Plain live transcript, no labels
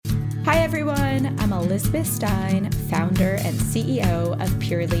Hi everyone, I'm Elizabeth Stein, founder and CEO of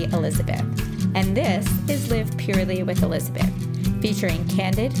Purely Elizabeth, and this is Live Purely with Elizabeth, featuring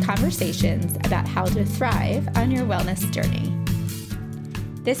candid conversations about how to thrive on your wellness journey.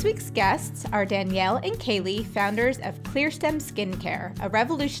 This week's guests are Danielle and Kaylee, founders of ClearStem Skincare, a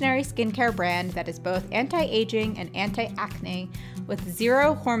revolutionary skincare brand that is both anti-aging and anti-acne with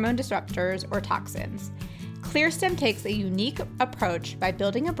zero hormone disruptors or toxins. ClearStem takes a unique approach by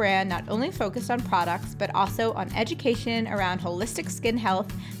building a brand not only focused on products, but also on education around holistic skin health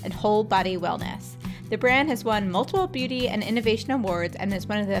and whole body wellness. The brand has won multiple beauty and innovation awards and is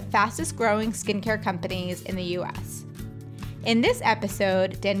one of the fastest growing skincare companies in the US. In this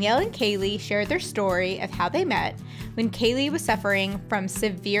episode, Danielle and Kaylee shared their story of how they met when Kaylee was suffering from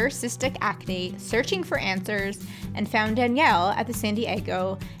severe cystic acne, searching for answers, and found Danielle at the San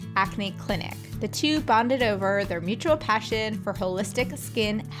Diego Acne Clinic. The two bonded over their mutual passion for holistic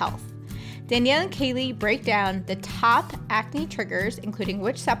skin health. Danielle and Kaylee break down the top acne triggers, including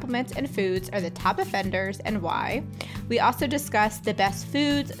which supplements and foods are the top offenders and why. We also discuss the best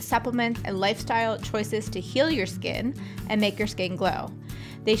foods, supplements, and lifestyle choices to heal your skin and make your skin glow.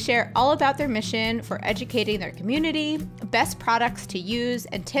 They share all about their mission for educating their community, best products to use,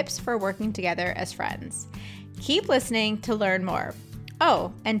 and tips for working together as friends. Keep listening to learn more.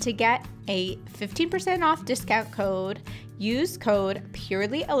 Oh, and to get a 15% off discount code, use code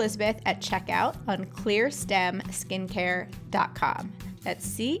PurelyElizabeth at checkout on clearstemskincare.com.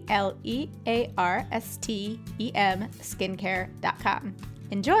 That's ClearStem skincare.com.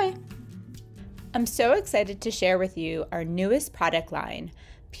 Enjoy! I'm so excited to share with you our newest product line,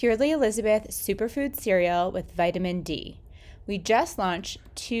 Purely Elizabeth Superfood Cereal with Vitamin D. We just launched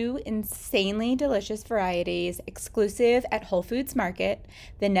 2 insanely delicious varieties exclusive at Whole Foods Market,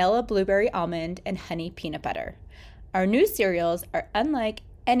 vanilla blueberry almond, and honey peanut butter. Our new cereals are unlike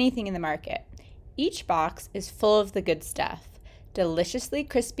anything in the market. Each box is full of the good stuff. Deliciously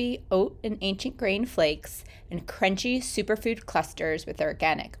crispy oat and ancient grain flakes and crunchy superfood clusters with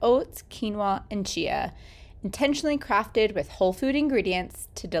organic oats, quinoa, and chia, intentionally crafted with whole food ingredients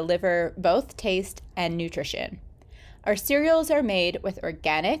to deliver both taste and nutrition. Our cereals are made with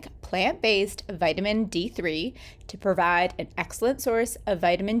organic, plant-based vitamin D3 to provide an excellent source of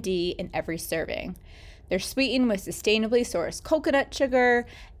vitamin D in every serving. They're sweetened with sustainably sourced coconut sugar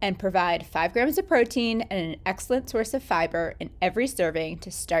and provide 5 grams of protein and an excellent source of fiber in every serving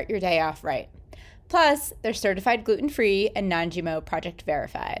to start your day off right. Plus, they're certified gluten-free and non-GMO project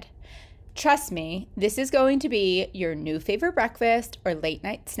verified. Trust me, this is going to be your new favorite breakfast or late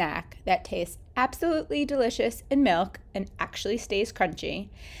night snack that tastes absolutely delicious in milk and actually stays crunchy.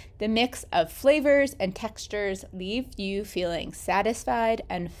 The mix of flavors and textures leave you feeling satisfied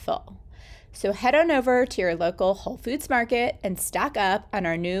and full. So head on over to your local Whole Foods Market and stock up on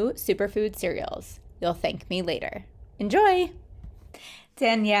our new superfood cereals. You'll thank me later. Enjoy!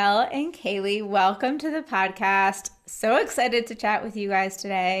 Danielle and Kaylee, welcome to the podcast. So excited to chat with you guys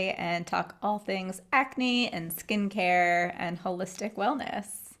today and talk all things acne and skincare and holistic wellness.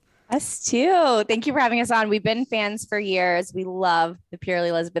 Us too. Thank you for having us on. We've been fans for years. We love the Purely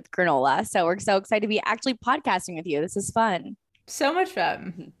Elizabeth granola. So we're so excited to be actually podcasting with you. This is fun. So much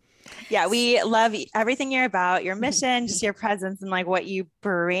fun. Yeah, we love everything you're about, your mission, just your presence and like what you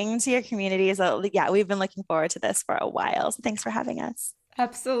bring to your community. So yeah, we've been looking forward to this for a while. So thanks for having us.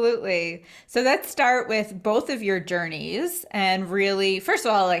 Absolutely. So let's start with both of your journeys and really, first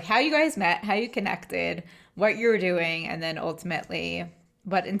of all, like how you guys met, how you connected, what you were doing, and then ultimately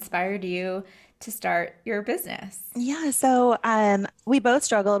what inspired you to start your business. Yeah. So we both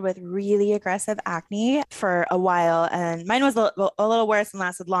struggled with really aggressive acne for a while, and mine was a little worse and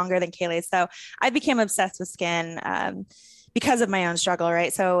lasted longer than Kaylee's. So I became obsessed with skin because of my own struggle,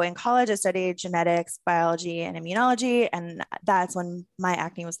 right? So in college, I studied genetics, biology, and immunology, and that's when my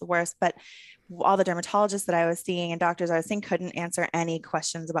acne was the worst. But all the dermatologists that I was seeing and doctors I was seeing couldn't answer any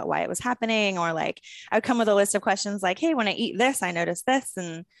questions about why it was happening. Or like I would come with a list of questions like, hey, when I eat this, I notice this.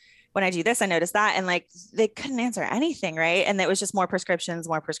 And when I do this, I notice that. And like, they couldn't answer anything. Right. And it was just more prescriptions.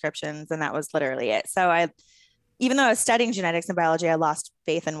 And that was literally it. So even though I was studying genetics and biology, I lost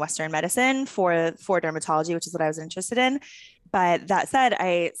faith in Western medicine for dermatology, which is what I was interested in. But that said,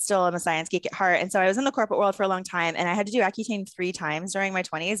 I still am a science geek at heart. And so I was in the corporate world for a long time, and I had to do Accutane 3 times during my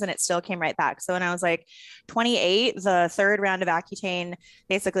 20s, and it still came right back. So when I was like 28, the third round of Accutane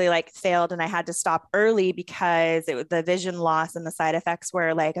basically like failed, and I had to stop early because the vision loss and the side effects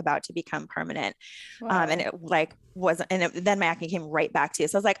were like about to become permanent. Wow. And it like then my acne came right back to you.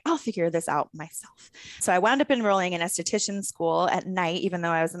 So I was like, I'll figure this out myself. So I wound up enrolling in esthetician school at night, even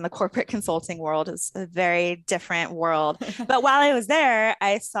though I was in the corporate consulting world. It's a very different world. But while I was there,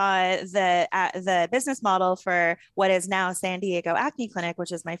 I saw the business model for what is now San Diego Acne Clinic,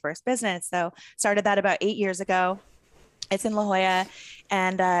 which is my first business. So started that about 8 years ago. It's in La Jolla,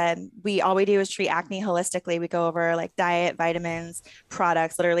 and all we do is treat acne holistically. We go over like diet, vitamins,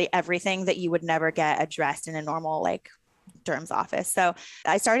 products, literally everything that you would never get addressed in a normal like derm's office. So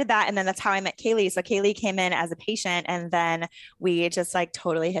I started that, and then that's how I met Kaylee. So Kaylee came in as a patient, and then we just like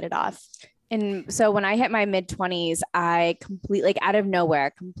totally hit it off. And so when I hit my mid-20s, I completely, like out of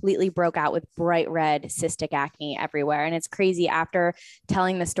nowhere, completely broke out with bright red cystic acne everywhere. And it's crazy, after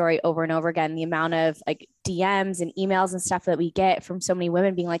telling the story over and over again, the amount of like DMs and emails and stuff that we get from so many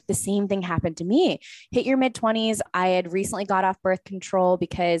women being like, the same thing happened to me. Hit your mid-20s. I had recently got off birth control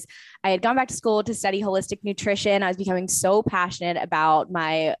because I had gone back to school to study holistic nutrition. I was becoming so passionate about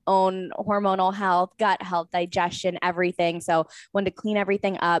my own hormonal health, gut health, digestion, everything. So wanted to clean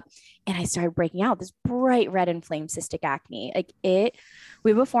everything up. And I started breaking out this bright red inflamed cystic acne.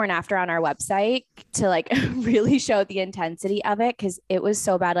 We have before and after on our website to like really show the intensity of it, because it was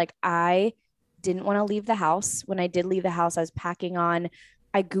so bad. Like I didn't want to leave the house. When I did leave the house, I was packing on,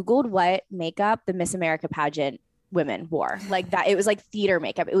 I Googled what makeup the Miss America pageant women wore. Like that, it was like theater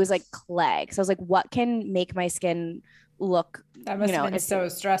makeup. It was like clay. So I was like, what can make my skin look, that must have been so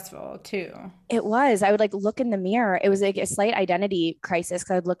stressful too. It was. I would like look in the mirror. It was like a slight identity crisis,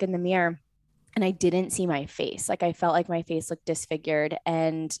 because I would look in the mirror and I didn't see my face. Like I felt like my face looked disfigured,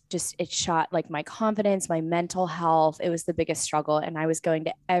 and just, it shot like my confidence, my mental health. It was the biggest struggle. And I was going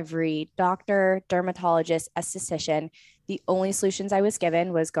to every doctor, dermatologist, esthetician. The only solutions I was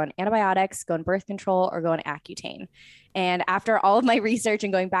given was go on antibiotics, go on birth control, or go on Accutane. And after all of my research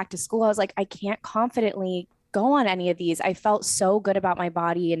and going back to school, I was like, I can't confidently go on any of these. I felt so good about my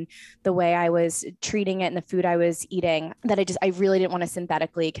body and the way I was treating it and the food I was eating that I really didn't want to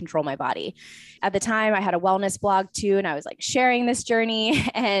synthetically control my body. At the time, I had a wellness blog too, and I was like sharing this journey.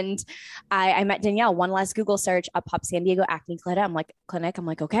 And I met Danielle. One last Google search, up popped San Diego Acne Clinic. I'm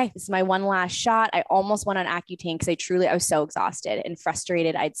like, okay, this is my one last shot. I almost went on Accutane because I was so exhausted and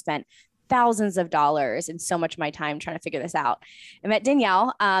frustrated. I'd spent thousands of dollars and so much of my time trying to figure this out. I met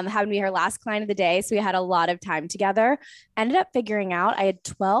Danielle, happened to be her last client of the day. So we had a lot of time together. Ended up figuring out I had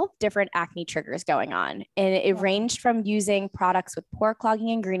 12 different acne triggers going on. And it ranged from using products with pore clogging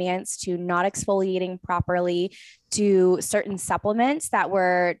ingredients to not exfoliating properly, to certain supplements that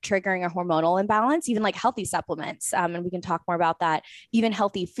were triggering a hormonal imbalance, even like healthy supplements. And we can talk more about that, even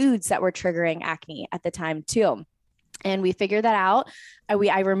healthy foods that were triggering acne at the time too. And we figured that out.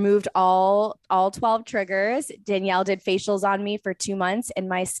 I removed all 12 triggers. Danielle did facials on me for 2 months, and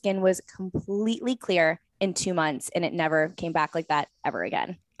my skin was completely clear in 2 months, and it never came back like that ever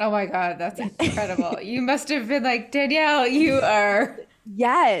again. Oh my God, that's incredible. You must have been like, Danielle, you are.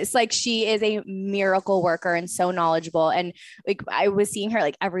 Yes. Like she is a miracle worker and so knowledgeable. And like I was seeing her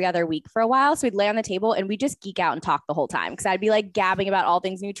like every other week for a while. So we'd lay on the table and we just geek out and talk the whole time. Cause I'd be like gabbing about all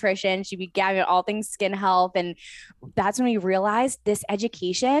things nutrition. She'd be gabbing about all things skin health. And that's when we realized this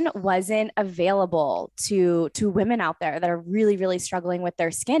education wasn't available to women out there that are really, really struggling with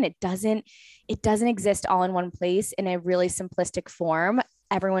their skin. It doesn't exist all in one place in a really simplistic form.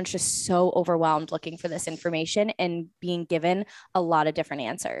 Everyone's just so overwhelmed looking for this information and being given a lot of different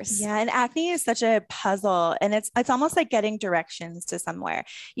answers. Yeah. And acne is such a puzzle, and it's almost like getting directions to somewhere.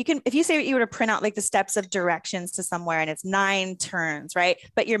 You can, if you say you were to print out like the steps of directions to somewhere and it's 9 turns, right?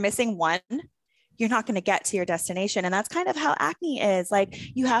 But you're missing one, you're not going to get to your destination. And that's kind of how acne is.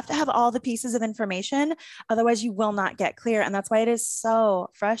 Like you have to have all the pieces of information, otherwise you will not get clear. And that's why it is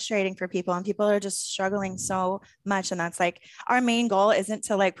so frustrating for people, and people are just struggling so much. And that's like our main goal isn't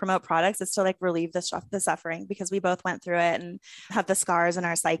to like promote products, it's to like relieve the suffering, because we both went through it and have the scars in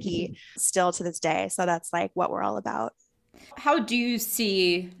our psyche still to this day. So that's like what we're all about. How do you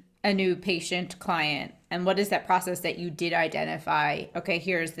see a new patient client, and what is that process that you did identify? Okay,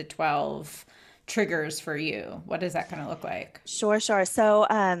 here's the 12 triggers for you. What does that kind of look like? Sure. So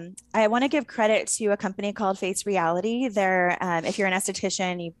I want to give credit to a company called Face Reality. They're, if you're an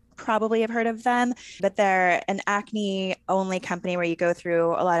esthetician, you probably have heard of them, but they're an acne only company where you go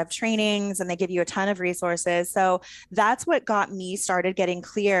through a lot of trainings and they give you a ton of resources. So that's what got me started getting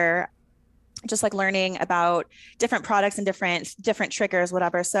clear, just like learning about different products and different triggers,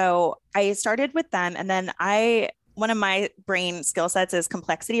 whatever. So I started with them, and then one of my brain skill sets is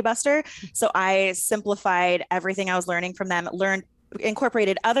complexity buster. So I simplified everything I was learning from them, learned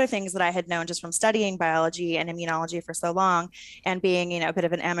incorporated other things that I had known just from studying biology and immunology for so long and being, a bit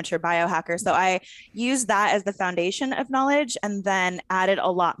of an amateur biohacker. So I used that as the foundation of knowledge and then added a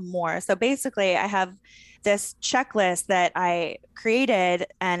lot more. So basically, I have this checklist that I created,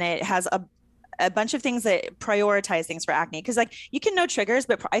 and it has a bunch of things that prioritize things for acne. Because like you can know triggers,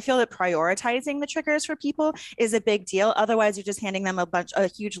 but I feel that prioritizing the triggers for people is a big deal. Otherwise, you're just handing them a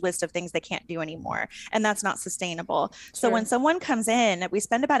huge list of things they can't do anymore. And that's not sustainable. Sure. So when someone comes in, we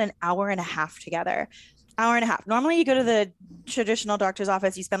spend about an hour and a half together. Hour and a half. Normally you go to the traditional doctor's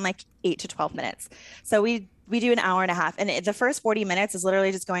office, you spend like 8 to 12 minutes. So we do an hour and a half. And the first 40 minutes is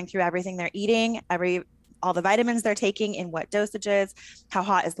literally just going through everything they're eating, all the vitamins they're taking, in what dosages, how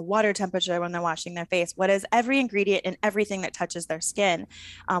hot is the water temperature when they're washing their face, what is every ingredient in everything that touches their skin,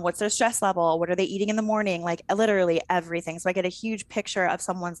 what's their stress level, what are they eating in the morning, like literally everything. So I get a huge picture of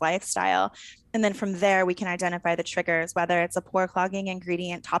someone's lifestyle. And then from there, we can identify the triggers, whether it's a pore clogging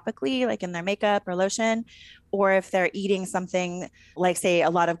ingredient topically, like in their makeup or lotion, or if they're eating something like, say, a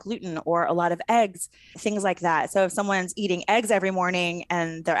lot of gluten or a lot of eggs, things like that. So if someone's eating eggs every morning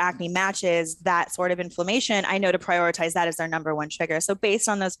and their acne matches that sort of inflammation, I know to prioritize that as their number one trigger. So based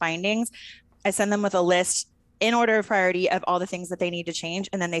on those findings, I send them with a list in order of priority of all the things that they need to change.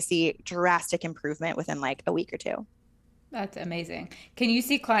 And then they see drastic improvement within like a week or two. That's amazing. Can you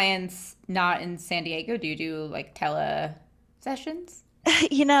see clients not in San Diego? Do you do like tele sessions? Or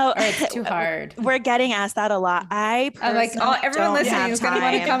it's too hard. We're getting asked that a lot. I'm like, everyone listening is going to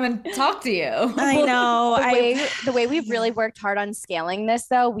want to come and talk to you. I know. The way we've really worked hard on scaling this,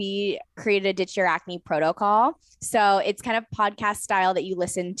 though, we created a Ditch Your Acne protocol. So it's kind of podcast style that you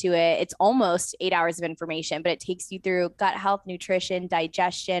listen to it. It's almost 8 hours of information, but it takes you through gut health, nutrition,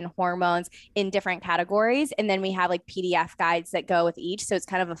 digestion, hormones in different categories. And then we have like PDF guides that go with each. So it's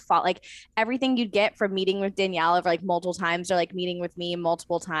kind of like everything you'd get from meeting with Danielle over like multiple times or like meeting with me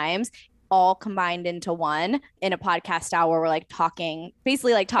multiple times, all combined into one in a podcast style where we're like talking to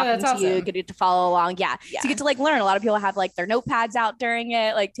awesome. you, get to follow along. Yeah. So you get to like learn. A lot of people have like their notepads out during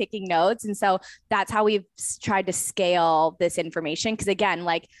it, like taking notes. And so that's how we've tried to scale this information. Cause again,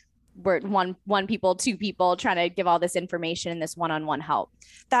 like we're one people, two people trying to give all this information and this one-on-one help.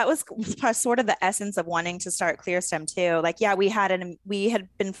 That was sort of the essence of wanting to start ClearStem too. Like, yeah, we had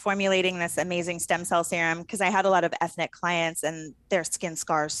been formulating this amazing stem cell serum because I had a lot of ethnic clients and their skin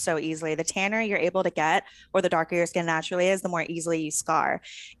scars so easily. The tanner you're able to get, or the darker your skin naturally is, the more easily you scar.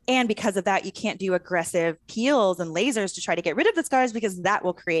 And because of that, you can't do aggressive peels and lasers to try to get rid of the scars because that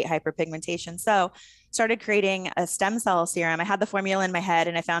will create hyperpigmentation. So started creating a stem cell serum. I had the formula in my head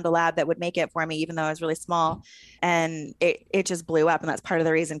and I found a lab that would make it for me, even though I was really small. And it just blew up. And that's part of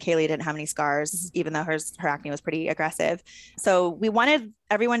the reason Kaylee didn't have any scars, even though her acne was pretty aggressive. So we wanted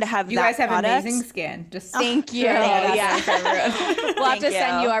everyone to have you that guys have product. amazing skin. Just thank you. Yeah. We'll have to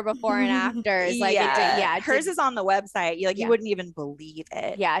send you our before and afters. Like hers is on the website. You wouldn't even believe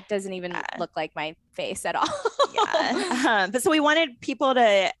it. Yeah, it doesn't even look like my face at all. But so we wanted people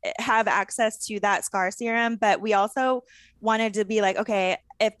to have access to that scar serum, but we also wanted to be like, okay,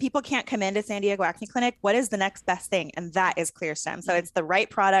 if people can't come into San Diego Acne Clinic, what is the next best thing? And that is ClearStem. So it's the right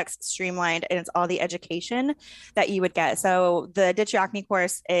products, streamlined, and it's all the education that you would get. So the Ditch Your Acne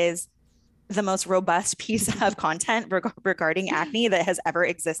course is the most robust piece of content regarding acne that has ever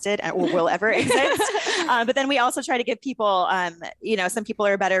existed or will ever exist. But then we also try to give people, some people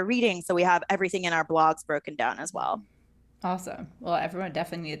are better reading. So we have everything in our blogs broken down as well. Awesome. Well, everyone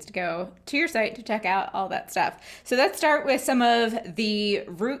definitely needs to go to your site to check out all that stuff. So let's start with some of the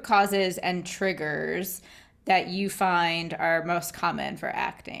root causes and triggers that you find are most common for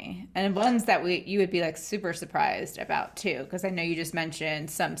acne, and ones that you would be like super surprised about too, because I know you just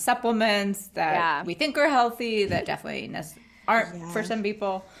mentioned some supplements that we think are healthy that definitely aren't for some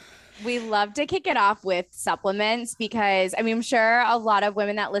people. We love to kick it off with supplements because I'm sure a lot of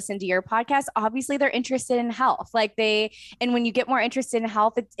women that listen to your podcast, obviously they're interested in health. And when you get more interested in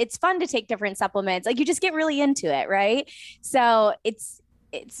health, it's fun to take different supplements. Like you just get really into it, right? So it's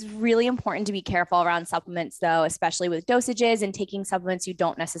really important to be careful around supplements though, especially with dosages and taking supplements you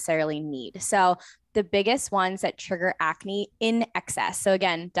don't necessarily need. So the biggest ones that trigger acne in excess. So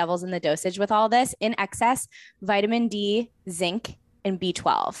again, devil's in the dosage with all this. In excess, vitamin D, zinc, and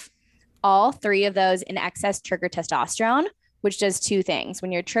B12. All three of those in excess trigger testosterone, which does two things.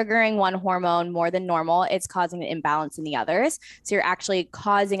 When you're triggering one hormone more than normal, it's causing an imbalance in the others. So you're actually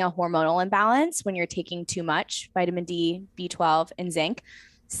causing a hormonal imbalance when you're taking too much vitamin D, B12, and zinc.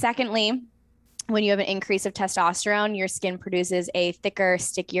 Secondly, when you have an increase of testosterone, your skin produces a thicker,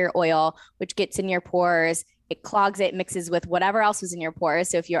 stickier oil, which gets in your pores. It clogs it, mixes with whatever else was in your pores.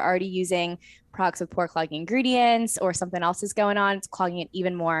 So if you're already using products with pore clogging ingredients or something else is going on, it's clogging it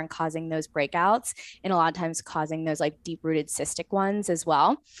even more and causing those breakouts, and a lot of times causing those like deep-rooted cystic ones as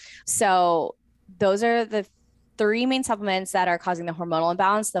well. So those are the 3 main supplements that are causing the hormonal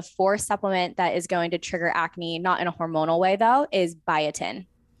imbalance. The 4th supplement that is going to trigger acne, not in a hormonal way though, is biotin.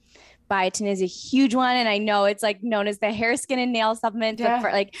 Biotin is a huge one. And I know it's like known as the hair, skin, and nail supplement. Yeah. But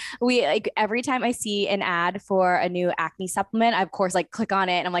for like every time I see an ad for a new acne supplement, I of course like click on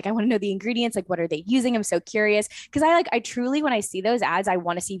it and I'm like, I want to know the ingredients. Like, what are they using? I'm so curious. Cause I truly, when I see those ads, I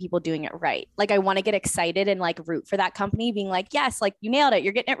want to see people doing it right. Like I want to get excited and like root for that company being like, yes, like you nailed it.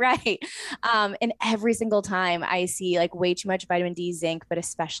 You're getting it right. And every single time I see like way too much vitamin D, zinc, but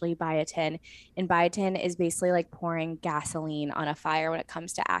especially biotin. And biotin is basically like pouring gasoline on a fire when it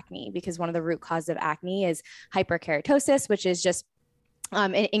comes to acne, because one of the root causes of acne is hyperkeratosis, which is just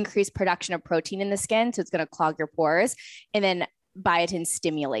an increased production of protein in the skin. So it's going to clog your pores. And then biotin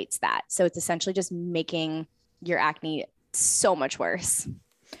stimulates that. So it's essentially just making your acne so much worse.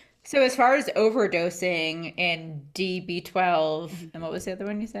 So as far as overdosing in DB12, and what was the other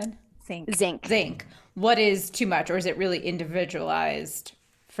one you said? Zinc. What is too much, or is it really individualized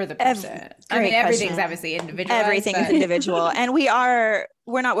for the person? Everything's obviously individualized. Everything is individual. And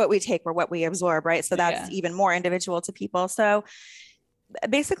we're not what we take, we're what we absorb, right? So that's even more individual to people. So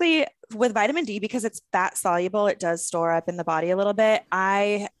basically with vitamin D, because it's fat soluble, it does store up in the body a little bit.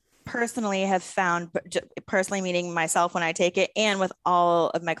 I personally have found, personally meaning myself when I take it, and with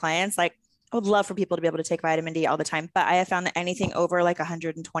all of my clients, like I would love for people to be able to take vitamin D all the time, but I have found that anything over like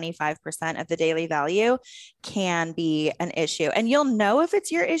 125% of the daily value can be an issue. And you'll know if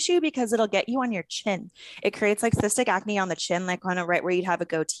it's your issue because it'll get you on your chin. It creates like cystic acne on the chin, like kind of right where you'd have a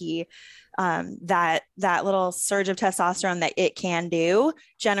goatee. That little surge of testosterone that it can do,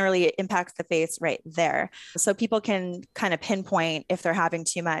 generally it impacts the face right there. So people can kind of pinpoint if they're having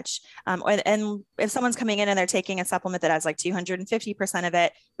too much. And if someone's coming in and they're taking a supplement that has like 250% of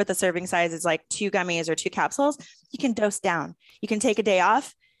it, but the serving size is like 2 gummies or 2 capsules, you can dose down. You can take a day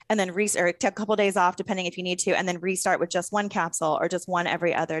off and then or take a couple of days off, depending if you need to, and then restart with just 1 capsule or just 1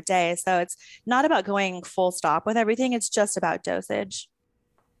 every other day. So it's not about going full stop with everything. It's just about dosage.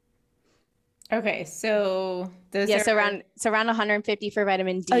 Okay, so those are around 150 for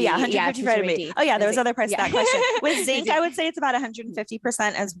vitamin D. Oh yeah, 150 for vitamin D. Oh yeah, there was other parts of that question. With zinc, I would say it's about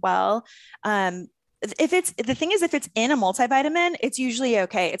 150% as well. If it's in a multivitamin, it's usually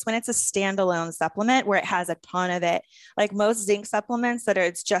okay. It's when it's a standalone supplement where it has a ton of it. Like most zinc supplements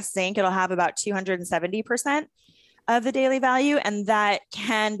it's just zinc, it'll have about 270% of the daily value. And that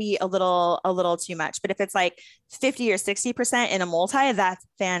can be a little too much. But if it's like 50 or 60% in a multi, that's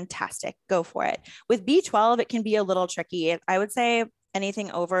fantastic. Go for it. With B12, it can be a little tricky. I would say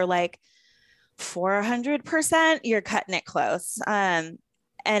anything over like 400%, you're cutting it close.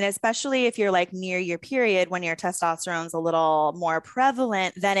 And especially if you're like near your period, when your testosterone's a little more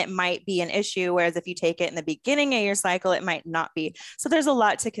prevalent, then it might be an issue. Whereas if you take it in the beginning of your cycle, it might not be. So there's a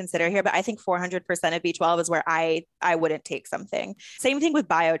lot to consider here, but I think 400% of B12 is where I wouldn't take something. Same thing with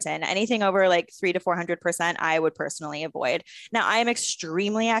biotin. Anything over like 300 to 400%, I would personally avoid. Now I am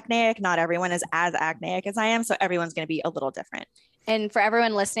extremely acneic. Not everyone is as acneic as I am. So everyone's going to be a little different. And for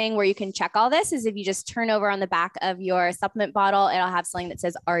everyone listening, where you can check all this is if you just turn over on the back of your supplement bottle, it'll have something that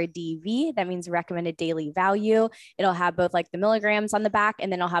says RDV. That means recommended daily value. It'll have both like the milligrams on the back,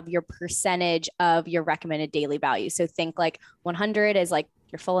 and then it'll have your percentage of your recommended daily value. So think like 100 is like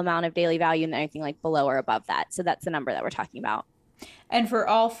your full amount of daily value, and then anything like below or above that. So that's the number that we're talking about. And for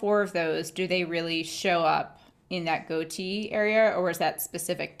all 4 of those, do they really show up in that goatee area, or is that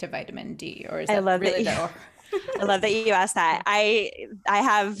specific to vitamin D? Or is that I love that you asked that. I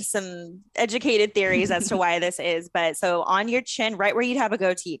have some educated theories as to why this is, but so on your chin, right where you'd have a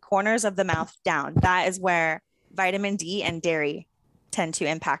goatee, corners of the mouth down, that is where vitamin D and dairy tend to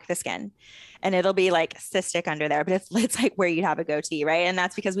impact the skin. And it'll be like cystic under there, but it's like where you'd have a goatee, right? And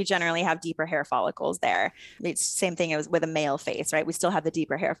that's because we generally have deeper hair follicles there. It's same thing as with a male face, right? We still have the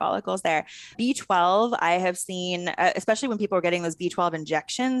deeper hair follicles there. B12, I have seen, especially when people are getting those B12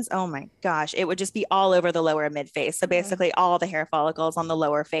 injections, oh my gosh, it would just be all over the lower mid face. So basically all the hair follicles on the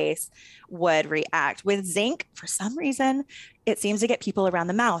lower face would react. With zinc, for some reason, it seems to get people around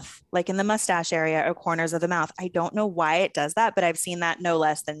the mouth, like in the mustache area or corners of the mouth. I don't know why it does that, but I've seen that no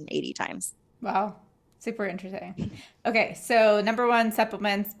less than 80 times. Wow. Super interesting. Okay. So number 1,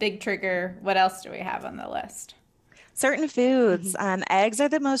 supplements, big trigger. What else do we have on the list? Certain foods. Eggs are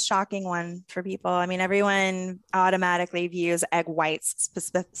the most shocking one for people. I mean, everyone automatically views egg whites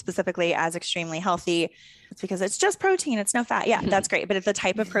specifically as extremely healthy. It's because it's just protein. It's no fat. Yeah, that's great. But if the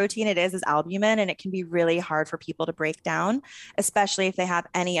type of protein it is albumin, and it can be really hard for people to break down, especially if they have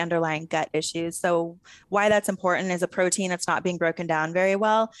any underlying gut issues. So why that's important is a protein that's not being broken down very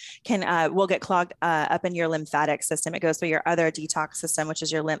well will get clogged up in your lymphatic system. It goes through your other detox system, which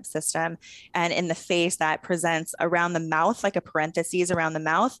is your lymph system. And in the face, that presents around the mouth, like a parentheses around the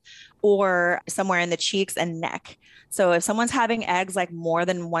mouth, or somewhere in the cheeks and neck. So if someone's having eggs like more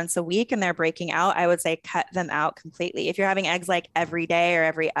than once a week and they're breaking out, I would say cut them out completely. If you're having eggs like every day or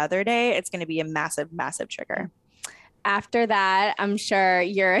every other day, it's going to be a massive, massive trigger. After that, I'm sure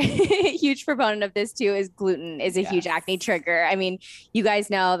you're a huge proponent of this too, is gluten is a huge acne trigger. I mean, you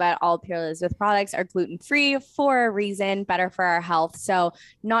guys know that all Pure Elizabeth products are gluten-free for a reason, better for our health. So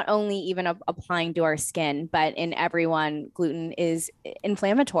not only even applying to our skin, but in everyone, gluten is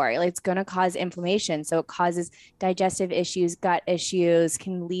inflammatory. Like, it's going to cause inflammation. So it causes digestive issues, gut issues,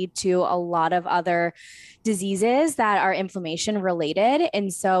 can lead to a lot of other diseases that are inflammation related.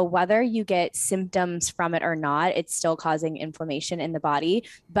 And so whether you get symptoms from it or not, it's still causing inflammation in the body.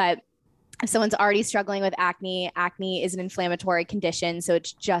 But if someone's already struggling with acne is an inflammatory condition. So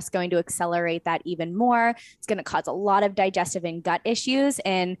it's just going to accelerate that even more. It's going to cause a lot of digestive and gut issues.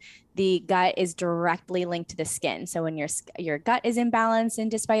 And the gut is directly linked to the skin. So when your gut is imbalanced in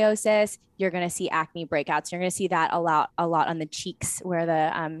dysbiosis, you're going to see acne breakouts. You're going to see that a lot on the cheeks where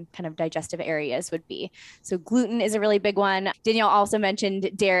the kind of digestive areas would be. So gluten is a really big one. Danielle also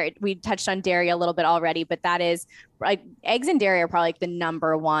mentioned dairy. We touched on dairy a little bit already, but that is like eggs and dairy are probably like the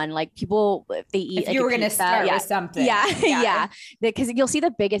number one. Like people, if they eat, if you were going to start with something. Yeah. Because you'll see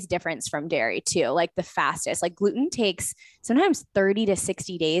the biggest difference from dairy too. Like the fastest, like gluten takes sometimes 30 to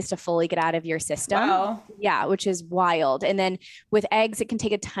 60 days to fully get out of your system. Wow. Yeah, which is wild. And then with eggs, it can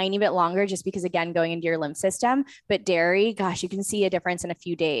take a tiny bit longer just because, again, going into your lymph system. But dairy, gosh, you can see a difference in a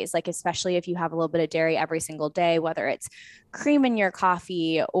few days, like especially if you have a little bit of dairy every single day, whether it's cream in your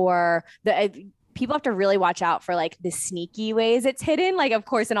coffee or people have to really watch out for like the sneaky ways it's hidden. Like, of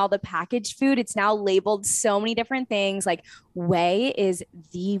course, in all the packaged food, it's now labeled so many different things. Like whey is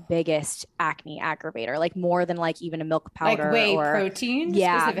the biggest acne aggravator, like more than like even a milk powder. Like whey protein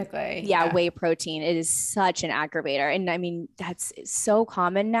specifically. Yeah, whey protein. It is such an aggravator. And I mean, that's so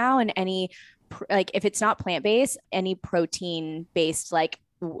common now. And like if it's not plant-based, any protein-based like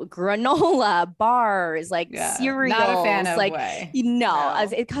granola bars, like cereals, not a fan of like whey.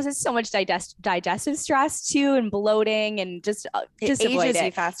 It causes so much digestive stress too, and bloating, and just ages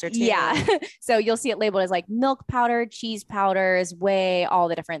you faster too. Yeah. So you'll see it labeled as like milk powder, cheese powders, whey, all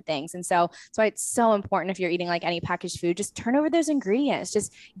the different things. And so that's why it's so important if you're eating like any packaged food, just turn over those ingredients,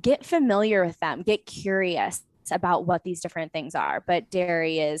 just get familiar with them, get curious about what these different things are. But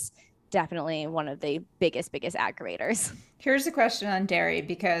dairy is definitely one of the biggest aggravators. Here's a question on dairy,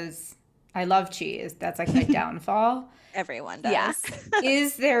 because I love cheese. That's like my downfall. Everyone does. Yeah.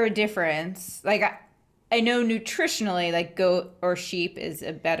 Is there a difference? Like I know nutritionally, like goat or sheep is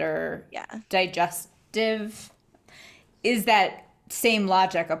a better digestive. Is that same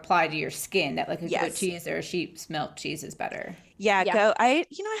logic apply to your skin, that like a goat cheese or a sheep's milk cheese is better? Yeah. Goat. I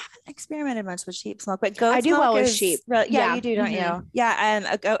haven't experimented much with sheep's milk, but goat. I do well with sheep. You do, don't you? Yeah.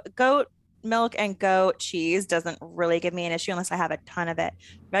 And goat milk and goat cheese doesn't really give me an issue unless I have a ton of it.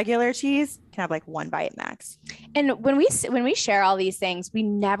 Regular cheese can have like one bite max. And when we share all these things, we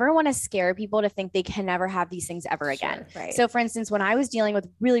never want to scare people to think they can never have these things ever again. Sure, right. So for instance, when I was dealing with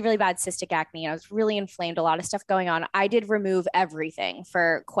really, really bad cystic acne, and I was really inflamed, a lot of stuff going on, I did remove everything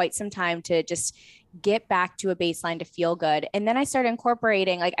for quite some time to just get back to a baseline to feel good. And then I started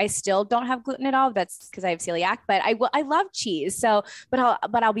incorporating, like I still don't have gluten at all. That's because I have celiac, but I love cheese. So, but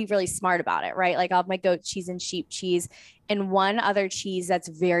I'll be really smart about it, right? Like I'll have my goat cheese and sheep cheese. And one other cheese that's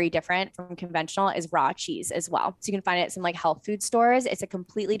very different from conventional is raw cheese as well. So you can find it at some like health food stores. It's a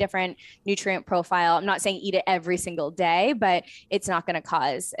completely different nutrient profile. I'm not saying eat it every single day, but it's not going to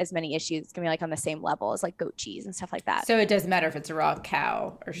cause as many issues. It's going to be like on the same level as like goat cheese and stuff like that. So it doesn't matter if it's a raw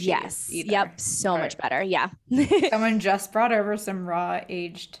cow or sheep. Yes. Either. Yep. So much better. Yeah. Someone just brought over some raw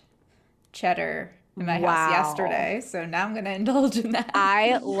aged cheddar in my house yesterday. So now I'm going to indulge in that.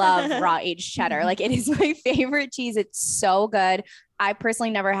 I love raw aged cheddar. Like it is my favorite cheese. It's so good. I personally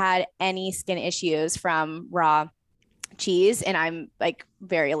never had any skin issues from raw cheese, and I'm like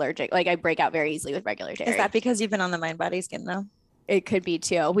very allergic. Like I break out very easily with regular dairy. Is that because you've been on the Mind Body Skin though? It could be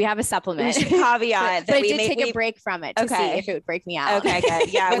too. We have a supplement. We should caveat but I did take a break from it to see if it would break me out. Okay,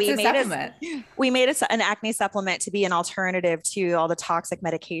 good. Yeah, we made an acne supplement to be an alternative to all the toxic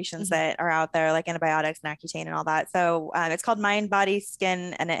medications that are out there, like antibiotics and Accutane and all that. So it's called Mind Body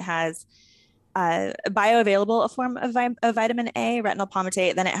Skin, and it has bioavailable form of vitamin A, retinol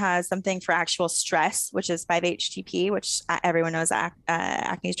palmitate. Then it has something for actual stress, which is 5-HTP, which everyone knows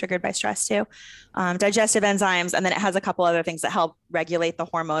acne is triggered by stress too. Digestive enzymes, and then it has a couple other things that help regulate the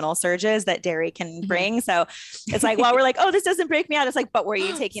hormonal surges that dairy can bring. So it's like, well, we're like, oh, this doesn't break me out. It's like, but were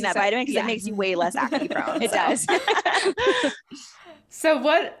you taking that vitamin? Because it makes you way less acne prone. It does.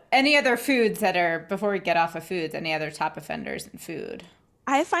 So any other foods that are, before we get off of foods, any other top offenders in food?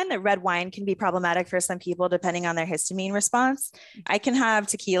 I find that red wine can be problematic for some people depending on their histamine response. I can have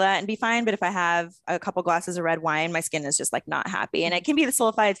tequila and be fine, but if I have a couple glasses of red wine, my skin is just like not happy. And it can be the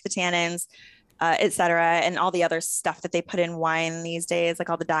sulfites, the tannins, et cetera, and all the other stuff that they put in wine these days, like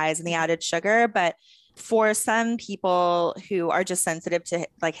all the dyes and the added sugar. But for some people who are just sensitive to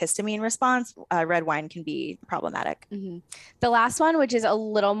like histamine response, red wine can be problematic. Mm-hmm. The last one, which is a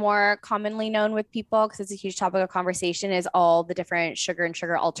little more commonly known with people because it's a huge topic of conversation, is all the different sugar and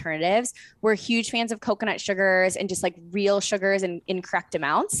sugar alternatives. We're huge fans of coconut sugars and just like real sugars in correct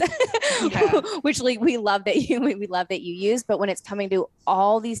amounts, which like we love that you use. But when it's coming to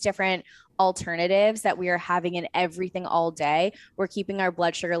all these different alternatives that we are having in everything all day, we're keeping our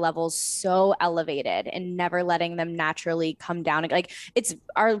blood sugar levels so elevated and never letting them naturally come down. Like it's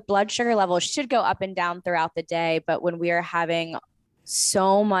our blood sugar levels should go up and down throughout the day, but when we are having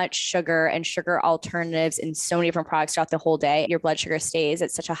so much sugar and sugar alternatives in so many different products throughout the whole day, your blood sugar stays at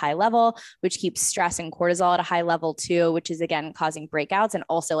such a high level, which keeps stress and cortisol at a high level too, which is again causing breakouts and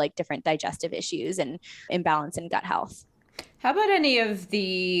also like different digestive issues and imbalance in gut health. How about any of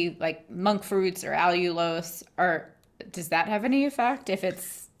the like monk fruits or allulose, or does that have any effect if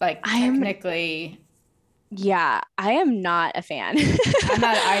it's like technically? Yeah, I am not a fan. I'm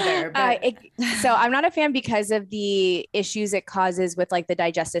not either. But... so I'm not a fan because of the issues it causes with like the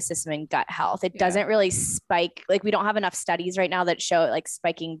digestive system and gut health. It doesn't really spike. Like we don't have enough studies right now that show like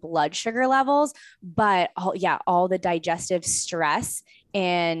spiking blood sugar levels, but all the digestive stress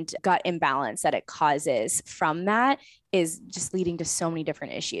and gut imbalance that it causes from that is just leading to so many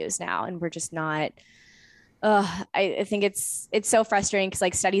different issues now. And we're just not, I think it's so frustrating because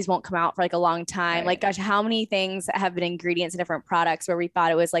like studies won't come out for like a long time. Right. Like, gosh, how many things have been ingredients in different products where we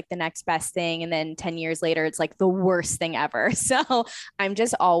thought it was like the next best thing. And then 10 years later, it's like the worst thing ever. So I'm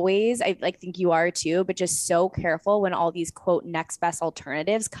just always, I like think you are too, but just so careful when all these quote next best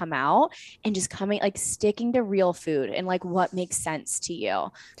alternatives come out and just sticking to real food and like what makes sense to you.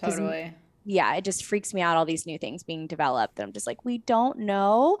 Totally. Yeah, it just freaks me out, all these new things being developed. I'm just like, we don't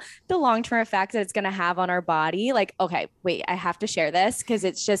know the long-term effects that it's going to have on our body. Like, okay, wait, I have to share this because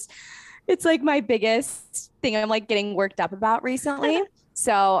it's like my biggest thing I'm like getting worked up about recently.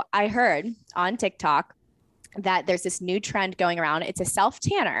 So I heard on TikTok that there's this new trend going around. It's a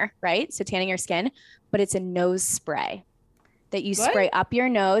self-tanner, right? So tanning your skin, but it's a nose spray that you spray up your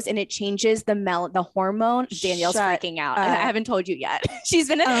nose and it changes the hormone. Danielle's freaking out. And I haven't told you yet. She's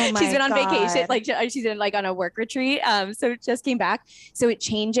been on vacation. Like she's in like on a work retreat. So just came back. So it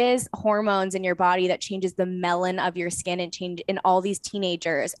changes hormones in your body that changes the melanin of your skin and all these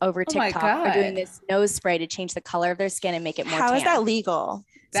teenagers over TikTok are doing this nose spray to change the color of their skin and make it more tan. How is that legal?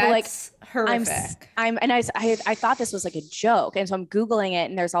 That's horrific. I thought this was like a joke. And so I'm Googling it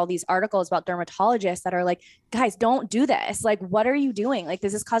and there's all these articles about dermatologists that are like, guys, don't do this. Like, what are you doing? Like,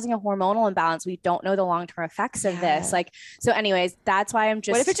 this is causing a hormonal imbalance. We don't know the long-term effects of this. Like, so anyways, that's why I'm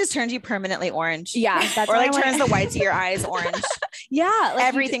just. What if it just turns you permanently orange? Yeah. That's or like turns the whites of your eyes orange. Yeah. Like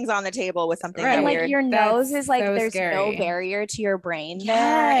everything's on the table with something and weird. like your nose is like, so there's scary. No barrier to your brain there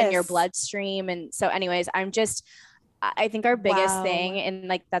and your bloodstream. And so anyways, I think our biggest thing, and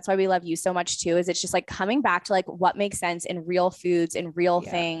like, that's why we love you so much too, is it's just like coming back to like what makes sense in real foods and real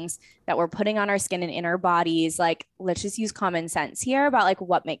things that we're putting on our skin and in our bodies. Like, let's just use common sense here about like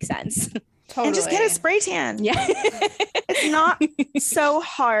what makes sense. Totally. And just get a spray tan. Yeah. It's not so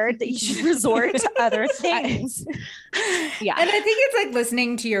hard that you should resort to other things. Yeah. And I think it's like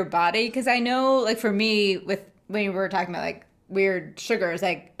listening to your body. Cause I know like for me when we were talking about like weird sugars,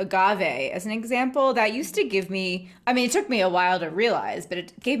 like agave as an example, that used to give me, I mean, it took me a while to realize, but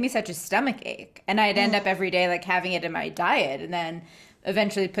it gave me such a stomach ache. And I'd end up every day like having it in my diet and then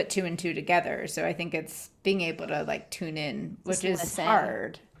eventually put 2 and 2 together. So I think it's being able to like tune in, which is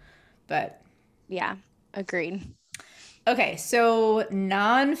hard, but yeah, agreed. Okay, so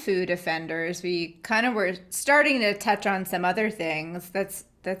non-food offenders, we kind of were starting to touch on some other things. Let's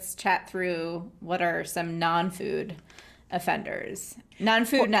chat through what are some non-food offenders,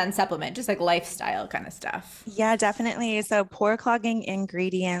 non-food, non-supplement, just like lifestyle kind of stuff. Yeah, definitely. So pore clogging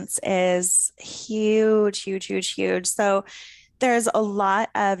ingredients is huge, huge, huge, huge. So there's a lot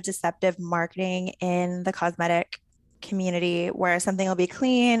of deceptive marketing in the cosmetic community where something will be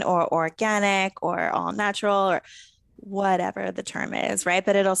clean or organic or all natural or whatever the term is, right?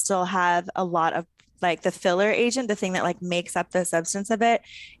 But it'll still have a lot of like the filler agent, the thing that like makes up the substance of it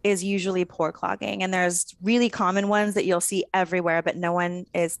is usually pore clogging. And there's really common ones that you'll see everywhere, but no one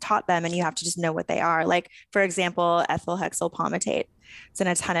is taught them and you have to just know what they are. Like, for example, ethyl hexyl palmitate. It's in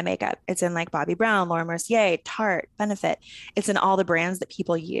a ton of makeup. It's in like Bobbi Brown, Laura Mercier, Tarte, Benefit. It's in all the brands that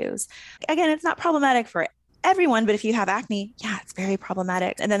people use. Again, it's not problematic for everyone, but if you have acne, yeah, it's very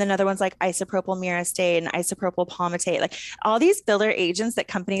problematic. And then another one's like isopropyl myristate and isopropyl palmitate, like all these filler agents that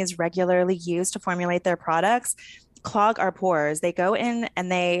companies regularly use to formulate their products clog our pores. They go in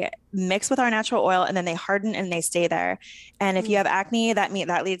and they mix with our natural oil and then they harden and they stay there. And if you have acne, that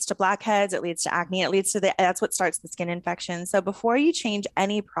leads to blackheads, it leads to acne, it leads to that's what starts the skin infection. So before you change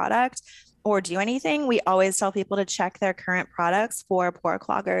any product or do anything, we always tell people to check their current products for pore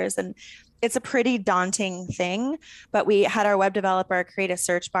cloggers. And it's a pretty daunting thing, but we had our web developer create a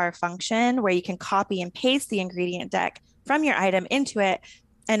search bar function where you can copy and paste the ingredient deck from your item into it,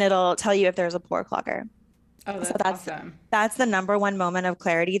 and it'll tell you if there's a pore clogger. Oh, that's awesome. That's the number one moment of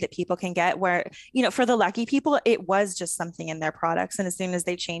clarity that people can get where, you know, for the lucky people, it was just something in their products. And as soon as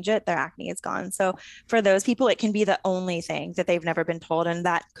they change it, their acne is gone. So for those people, it can be the only thing that they've never been told. And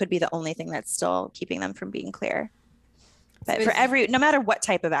that could be the only thing that's still keeping them from being clear. But for no matter what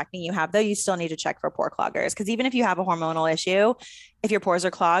type of acne you have, though, you still need to check for pore cloggers. Because even if you have a hormonal issue, if your pores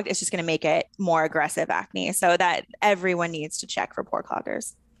are clogged, it's just going to make it more aggressive acne. So that everyone needs to check for pore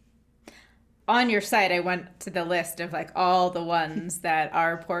cloggers. On your site, I went to the list of like all the ones that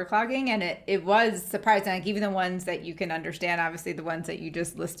are pore clogging, and it was surprising. Like even the ones that you can understand, obviously the ones that you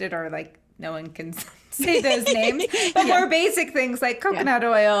just listed are like no one can say those names. But more basic things like coconut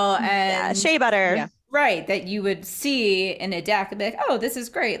oil and shea butter. Yeah. Right, that you would see in a deck and be like, oh, this is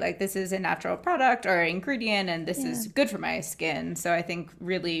great. Like this is a natural product or ingredient and this is good for my skin. So I think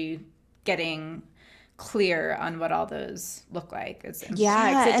really getting clear on what all those look like is because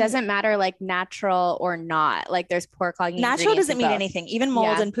it doesn't matter like natural or not. Like there's pore clogging. Natural doesn't mean anything. Even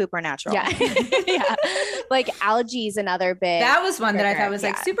mold and poop are natural. Yeah. Yeah. Like algae is another big. That was one that I thought was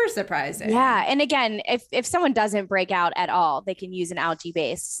like super surprising. Yeah. And again, if someone doesn't break out at all, they can use an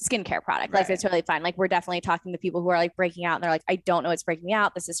algae-based skincare product. Like it's totally fine. Like we're definitely talking to people who are like breaking out and they're like, I don't know what's breaking me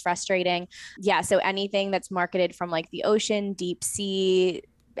out. This is frustrating. Yeah. So anything that's marketed from like the ocean, deep sea,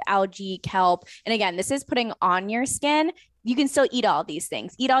 algae, kelp. And again, this is putting on your skin. You can still eat all these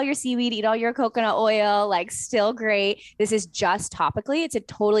things, eat all your seaweed, eat all your coconut oil, like still great. This is just topically. It's a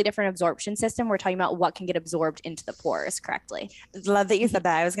totally different absorption system. We're talking about what can get absorbed into the pores correctly. Love that you said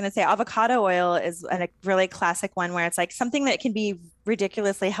that. I was going to say avocado oil is a really classic one where it's like something that can be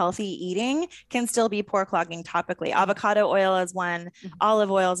ridiculously healthy eating can still be pore clogging topically. Avocado oil is one,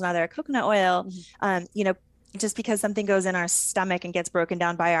 olive oil is another, coconut oil, you know, just because something goes in our stomach and gets broken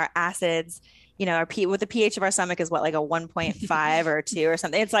down by our acids, you know, with the pH of our stomach is what, like a 1.5 or 2 or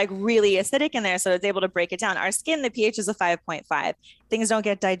something. It's like really acidic in there. So it's able to break it down. Our skin, the pH is a 5.5. Things don't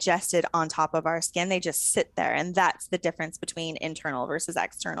get digested on top of our skin. They just sit there. And that's the difference between internal versus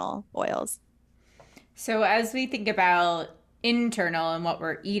external oils. So as we think about internal and what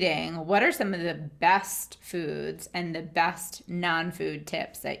we're eating, what are some of the best foods and the best non-food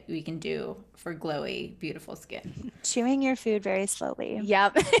tips that we can do for glowy, beautiful skin? Chewing your food very slowly.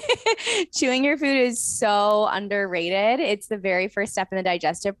 Yep. Chewing your food is so underrated. It's the very first step in the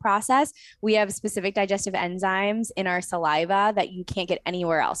digestive process. We have specific digestive enzymes in our saliva that you can't get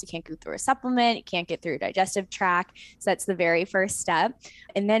anywhere else. You can't go through a supplement. You can't get through your digestive tract. So that's the very first step.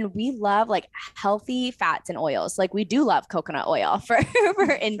 And then we love like healthy fats and oils. Like we do love coconut oil for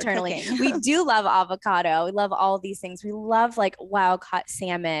internally. We do love avocado. We love all these things. We love like wild caught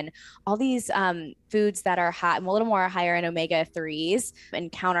salmon, all these foods that are hot and a little more higher in omega-3s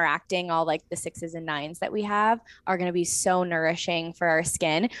and counteracting all like the 6s and 9s that we have are going to be so nourishing for our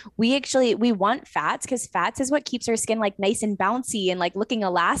skin. We want fats because fats is what keeps our skin like nice and bouncy and like looking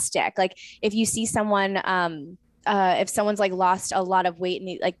elastic. Like if you see someone, if someone's like lost a lot of weight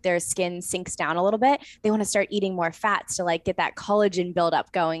and like their skin sinks down a little bit, they want to start eating more fats to like get that collagen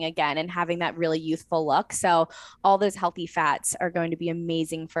buildup going again and having that really youthful look. So all those healthy fats are going to be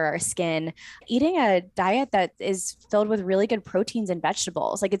amazing for our skin. Eating a diet that is filled with really good proteins and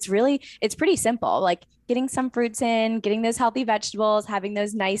vegetables. Like it's pretty simple. Like getting some fruits in, getting those healthy vegetables, having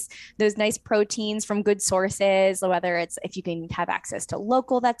those nice proteins from good sources, whether it's if you can have access to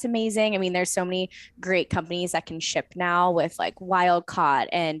local, that's amazing. I mean, there's so many great companies that can ship now with like wild caught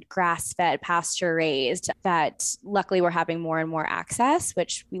and grass fed, pasture raised that luckily we're having more and more access,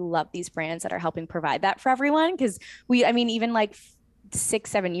 which we love these brands that are helping provide that for everyone. Cause even like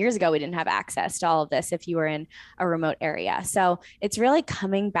 6-7 years ago, we didn't have access to all of this if you were in a remote area. So it's really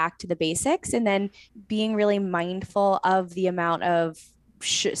coming back to the basics and then being really mindful of the amount of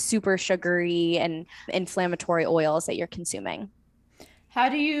super sugary and inflammatory oils that you're consuming. How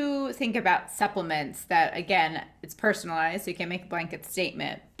do you think about supplements that, again, it's personalized, so you can't make a blanket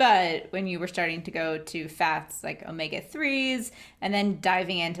statement, but when you were starting to go to fats like omega-3s and then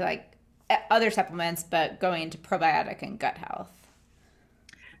diving into like other supplements, but going into probiotic and gut health?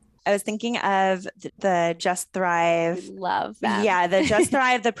 I was thinking of the Just Thrive. Love that. Yeah, the Just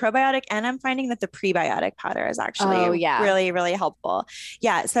Thrive, the probiotic, and I'm finding that the prebiotic powder is actually really, really helpful.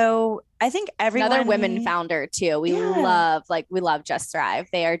 Yeah, so I think everyone. Another women founder too. We love Just Thrive.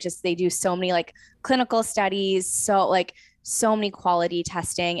 They do so many like clinical studies, so many quality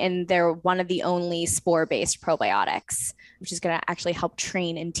testing, and they're one of the only spore-based probiotics, which is going to actually help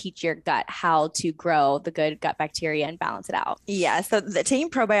train and teach your gut how to grow the good gut bacteria and balance it out. Yeah. So the taking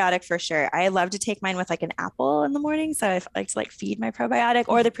probiotic for sure. I love to take mine with like an apple in the morning. So I like to like feed my probiotic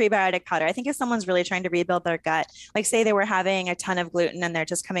or the prebiotic powder. I think if someone's really trying to rebuild their gut, like say they were having a ton of gluten and they're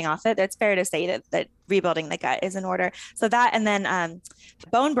just coming off it, it's fair to say that rebuilding the gut is in order. So that, and then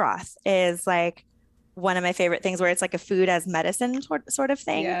bone broth is like one of my favorite things where it's like a food as medicine sort of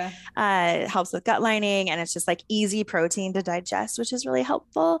thing. Yeah. It helps with gut lining and it's just like easy protein to digest, which is really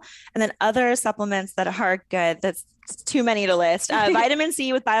helpful. And then other supplements that are good, that's too many to list. Vitamin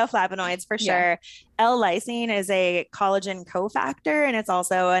C with bioflavonoids for sure. L-lysine is a collagen cofactor and it's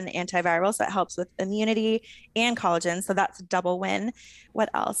also an antiviral. So it helps with immunity and collagen. So that's a double win. What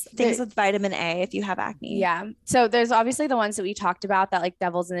else? Things with vitamin A if you have acne. Yeah. So there's obviously the ones that we talked about that like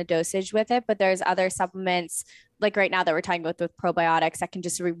devil's in the dosage with it, but there's other supplements like right now that we're talking about with probiotics that can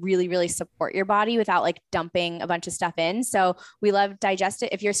just really, really support your body without like dumping a bunch of stuff in. So we love digestive.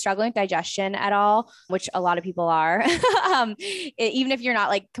 If you're struggling with digestion at all, which a lot of people are, even if you're not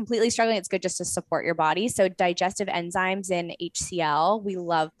like completely struggling, it's good just to support your body. So digestive enzymes and HCl, we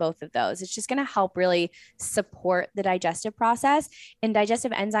love both of those. It's just going to help really support the digestive process, and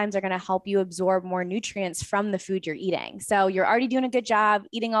digestive enzymes are going to help you absorb more nutrients from the food you're eating. So you're already doing a good job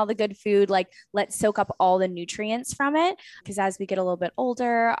eating all the good food. Like let's soak up all the nutrients from it, because as we get a little bit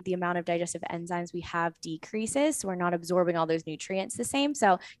older, the amount of digestive enzymes we have decreases. So we're not absorbing all those nutrients the same.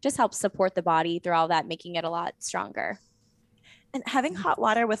 So just helps support the body through all that, making it a lot stronger. And having hot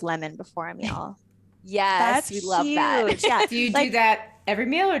water with lemon before a meal. Yes, that's we love that. Yeah. Do you do that every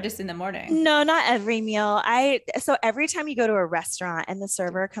meal or just in the morning? No, not every meal. So every time you go to a restaurant and the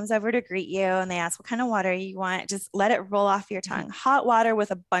server comes over to greet you and they ask what kind of water you want, just let it roll off your tongue. Hot water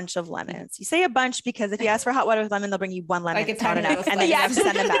with a bunch of lemons. You say a bunch because if you ask for hot water with lemon, they'll bring you one lemon. Like a tiny little and then you have to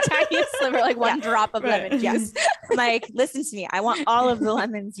send them back. Tiny sliver, like one drop of lemon. Yes. Like, listen to me. I want all of the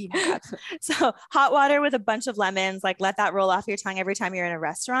lemons you have. So hot water with a bunch of lemons, like let that roll off your tongue every time you're in a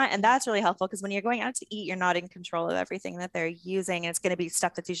restaurant. And that's really helpful because when you're going out to eat, you're not in control of everything that they're using. And it's going to be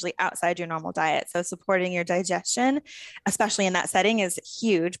stuff that's usually outside your normal diet. So supporting your digestion, especially in that setting, is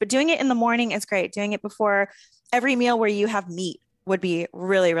huge. But doing it in the morning is great. Doing it before every meal where you have meat would be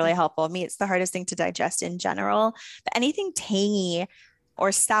really, really helpful. Meat's the hardest thing to digest in general. But anything tangy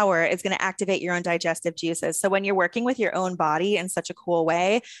or sour is going to activate your own digestive juices. So when you're working with your own body in such a cool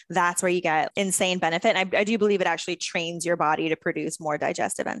way, that's where you get insane benefit. And I do believe it actually trains your body to produce more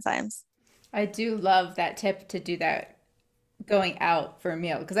digestive enzymes. I do love that tip to do that going out for a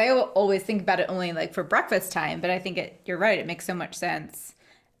meal, because I always think about it only like for breakfast time, but I think you're right. It makes so much sense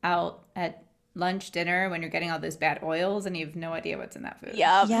out at lunch, dinner, when you're getting all those bad oils and you have no idea what's in that food.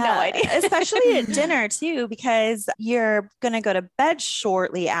 Yeah, no idea. Especially at dinner too, because you're going to go to bed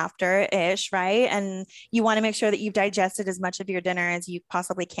shortly after-ish, right? And you want to make sure that you've digested as much of your dinner as you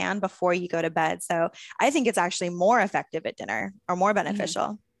possibly can before you go to bed. So I think it's actually more effective at dinner or more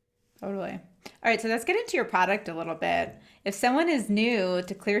beneficial. Totally. All right, so let's get into your product a little bit. If someone is new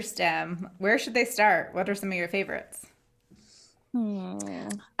to ClearStem, where should they start? What are some of your favorites?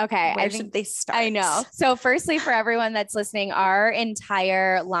 Okay. Where should they start? I know. So firstly, for everyone that's listening, our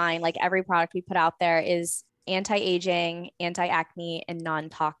entire line, like every product we put out there, is anti-aging, anti-acne, and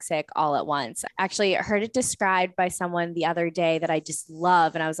non-toxic all at once. Actually, I heard it described by someone the other day that I just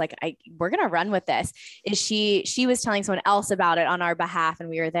love. And I was like, we're going to run with this. She was telling someone else about it on our behalf and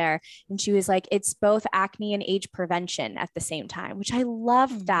we were there. And she was like, it's both acne and age prevention at the same time, which I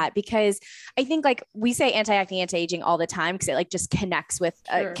love that, because I think like we say anti-acne, anti-aging all the time because it like just connects with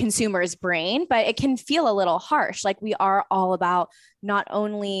a consumer's brain, but it can feel a little harsh. Like we are all about not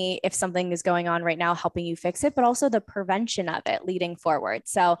only if something is going on right now, helping you fix it, but also the prevention of it leading forward.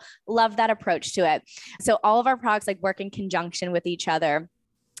 So love that approach to it. So all of our products like work in conjunction with each other.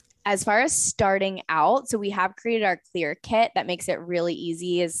 As far as starting out, so we have created our clear kit that makes it really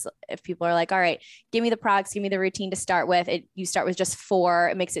easy. Is if people are like, all right, give me the products, give me the routine to start with it. You start with just 4.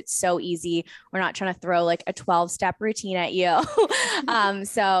 It makes it so easy. We're not trying to throw like a 12-step routine at you.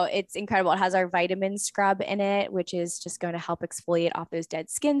 So it's incredible. It has our vitamin scrub in it, which is just going to help exfoliate off those dead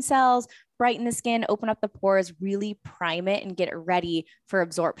skin cells, brighten the skin, open up the pores, really prime it and get it ready for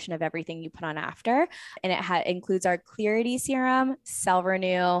absorption of everything you put on after. And it includes our Clarity Serum, Cell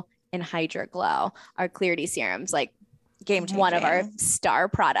Renew, and Hydra Glow. Our Clarity Serums, like game changing. One of our star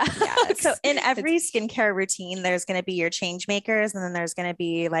products. Yeah. So in every skincare routine, there's going to be your change makers, and then there's going to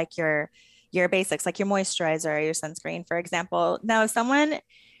be like your basics, like your moisturizer, your sunscreen, for example. Now, if someone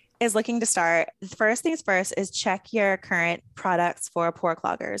is looking to start, first things first is check your current products for pore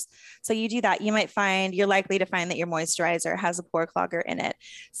cloggers. So you do that, you're likely to find that your moisturizer has a pore clogger in it.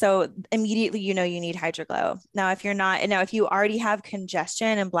 So immediately, you need Hydra Glow. Now, if you already have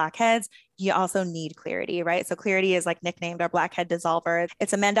congestion and blackheads, you also need Clarity, right? So Clarity is like nicknamed our blackhead dissolver.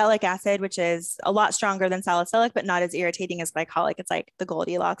 It's a mandelic acid, which is a lot stronger than salicylic, but not as irritating as glycolic. It's like the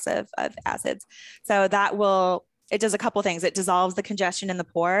Goldilocks of acids. So it does a couple things. It dissolves the congestion in the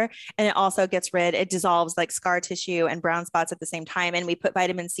pore, and it dissolves like scar tissue and brown spots at the same time. And we put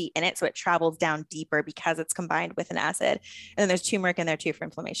vitamin C in it, so it travels down deeper because it's combined with an acid. And then there's turmeric in there too for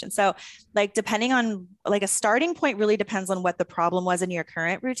inflammation. So like, depending on like a starting point really depends on what the problem was in your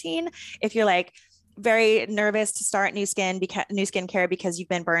current routine. If you're like very nervous to start new skincare because you've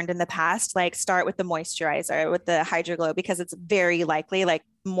been burned in the past, like start with the moisturizer, with the Hydra Glow, because it's very likely, like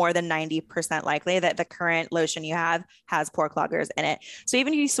more than 90% likely, that the current lotion you have has pore cloggers in it. So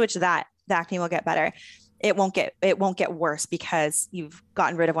even if you switch that, the acne will get better. It won't get worse because you've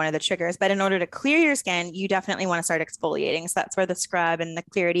gotten rid of one of the triggers. But in order to clear your skin, you definitely want to start exfoliating. So that's where the scrub and the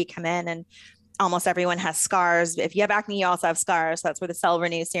Clarity come in. And almost everyone has scars. If you have acne, you also have scars. So that's where the Cell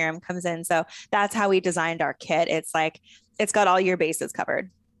Renew serum comes in. So that's how we designed our kit. It's like, it's got all your bases covered.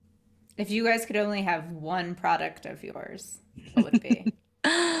 If you guys could only have one product of yours, what would it be?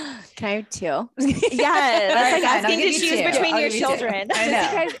 Can I have 2? Yeah, that's like asking to choose between your children. I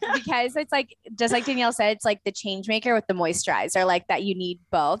know. because it's like, just like Danielle said, it's like the change maker with the moisturizer, like that you need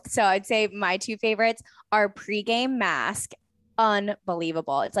both. So I'd say my 2 favorites are Pregame Mask.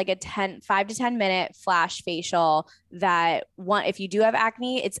 Unbelievable. It's like a 5 to 10 minute flash facial that if you do have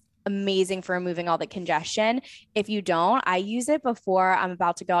acne, it's amazing for removing all the congestion. If you don't, I use it before I'm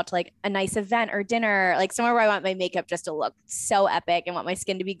about to go out to like a nice event or dinner, like somewhere where I want my makeup just to look so epic and want my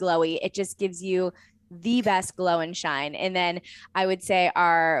skin to be glowy. It just gives you the best glow and shine. And then I would say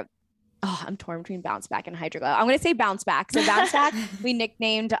I'm torn between Bounce Back and Hydra Glow. I'm going to say Bounce Back. So Bounce Back, we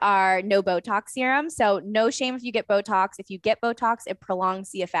nicknamed our no Botox serum. So no shame if you get Botox. If you get Botox, it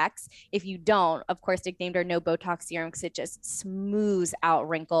prolongs the effects. If you don't, of course, nicknamed our no Botox serum because it just smooths out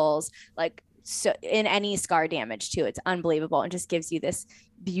wrinkles, like so in any scar damage too. It's unbelievable and just gives you this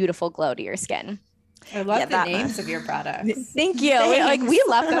beautiful glow to your skin. I love the names of your products. Thank you. We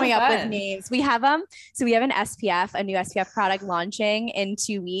love coming up with names. We have so we have a new SPF product launching in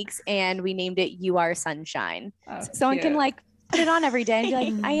 2 weeks, and we named it You Are Sunshine. Oh, so someone can like put it on every day and be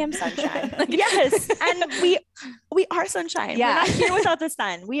like, I am sunshine. Yes. And we are sunshine. Yeah. We're not here without the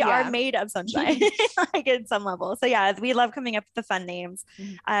sun. We are made of sunshine, like at some level. So yeah, we love coming up with the fun names.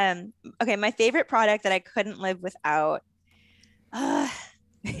 Okay. My favorite product that I couldn't live without.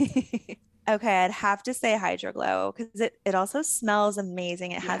 Okay, I'd have to say Hydra Glow because it also smells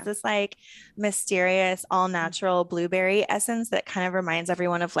amazing. It has this like mysterious all natural blueberry essence that kind of reminds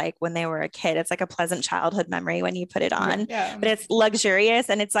everyone of like when they were a kid. It's like a pleasant childhood memory when you put it on, but it's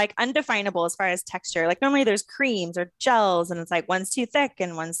luxurious and it's like undefinable as far as texture. Like normally there's creams or gels and it's like one's too thick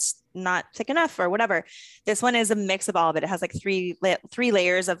and one's not thick enough or whatever. This one is a mix of all of it. It has like three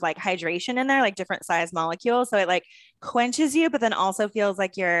layers of like hydration in there, like different size molecules. So it like quenches you, but then also feels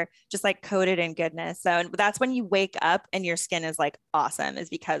like you're just like coated in goodness. So that's when you wake up and your skin is like awesome, is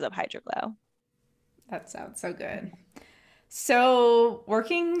because of Hydra Glow. That sounds so good. So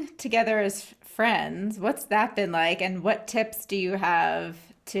working together as friends, what's that been like? And what tips do you have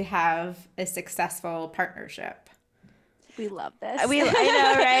to have a successful partnership? We love this. I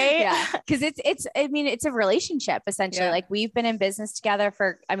know, right? Yeah. Cause it's a relationship essentially. Like we've been in business together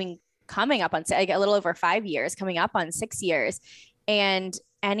for, coming up on like a little over 5 years, coming up on 6 years. And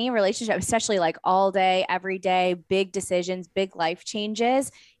any relationship, especially like all day, every day, big decisions, big life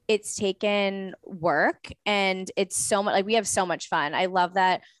changes, it's taken work and it's so much like we have so much fun. I love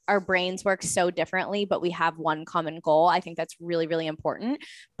that our brains work so differently, but we have one common goal. I think that's really, really important.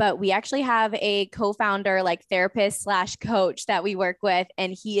 But we actually have a co-founder, like therapist / coach that we work with,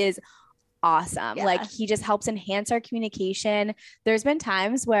 and he is awesome. Yeah. Like he just helps enhance our communication. There's been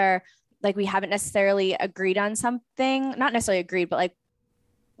times where like we haven't necessarily agreed on something, not necessarily agreed, but like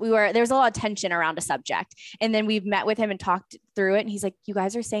there was a lot of tension around a subject. And then we've met with him and talked through it. And he's like, you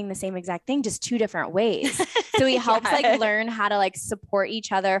guys are saying the same exact thing, just two different ways. So he helps like learn how to like support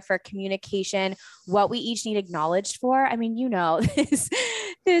each other for communication, what we each need acknowledged for. I mean,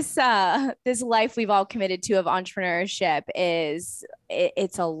 this life we've all committed to of entrepreneurship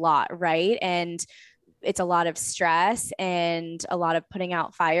it's a lot, right? And it's a lot of stress and a lot of putting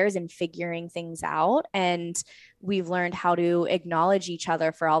out fires and figuring things out. And we've learned how to acknowledge each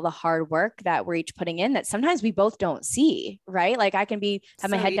other for all the hard work that we're each putting in that sometimes we both don't see, right? Like I can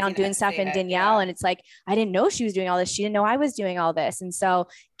have my head down doing stuff and Danielle, and it's like, I didn't know she was doing all this. She didn't know I was doing all this. And so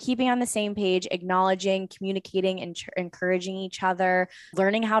keeping on the same page, acknowledging, communicating, and encouraging each other,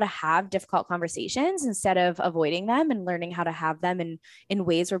 learning how to have difficult conversations instead of avoiding them, and learning how to have them in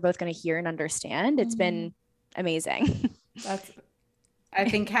ways we're both going to hear and understand. It's been amazing. I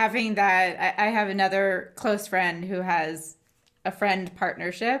think having that, I have another close friend who has a friend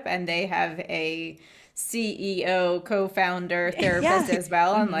partnership, and they have a CEO, co-founder, therapist as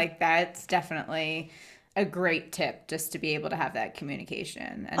well. And like, that's definitely a great tip, just to be able to have that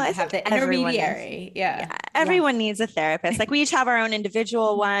communication and have the intermediary. Everyone needs a therapist. Like we each have our own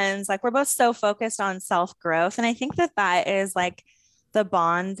individual ones. Like we're both so focused on self-growth. And I think that is like the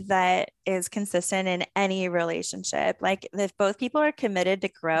bond that is consistent in any relationship. Like if both people are committed to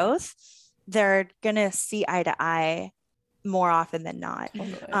growth, they're going to see eye to eye more often than not.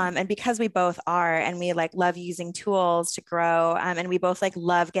 And because we both are, and we like love using tools to grow, and we both like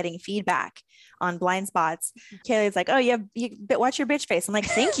love getting feedback on blind spots. Kaylee's like, oh, you watch your bitch face. I'm like,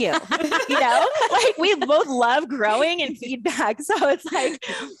 thank you. Like we both love growing and feedback. So it's like,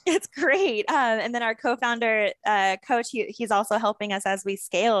 it's great. And then our co-founder, coach, he's also helping us as we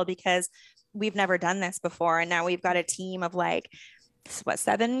scale, because we've never done this before. And now we've got a team of like,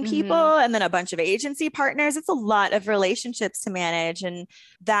 7 people, and then a bunch of agency partners. It's a lot of relationships to manage. And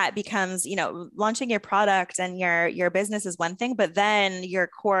that becomes, launching your product and your business is one thing, but then your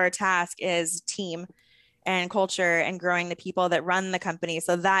core task is team and culture and growing the people that run the company.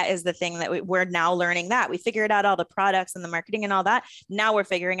 So that is the thing that we're now learning. That we figured out all the products and the marketing and all that. Now we're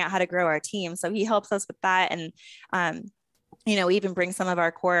figuring out how to grow our team. So he helps us with that. And, we even bring some of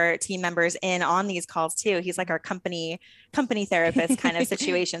our core team members in on these calls too. He's like our company therapist kind of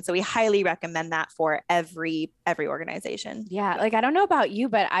situation. So we highly recommend that for every organization. Yeah. Like, I don't know about you,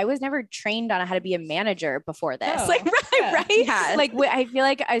 but I was never trained on how to be a manager before this. Right. Yeah. Like I feel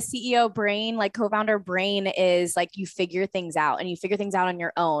like a CEO brain, like co-founder brain is like, you figure things out and you figure things out on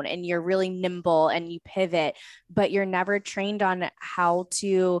your own, and you're really nimble and you pivot, but you're never trained on how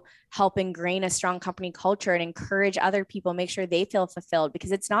to help ingrain a strong company culture and encourage other people, make sure they feel fulfilled,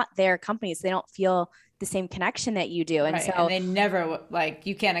 because it's not their company. So they don't feel the same connection that you do. And right. And they never, like,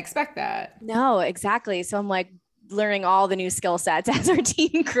 you can't expect that. No, exactly. So I'm like learning all the new skill sets as our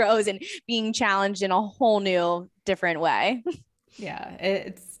team grows and being challenged in a whole new different way. Yeah,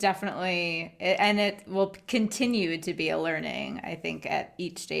 it's definitely, and it will continue to be a learning, I think, at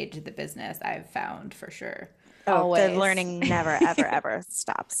each stage of the business, I've found, for sure. The learning never, ever, ever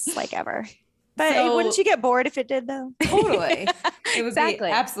stops, like ever. But wouldn't you get bored if it did, though? Totally. It would be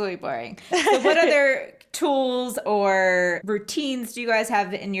absolutely boring. So what other tools or routines do you guys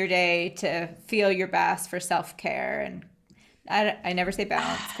have in your day to feel your best for self-care? And I never say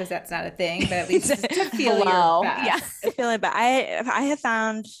balance, because that's not a thing, but at least to feel your best. Yeah. Feeling bad. I have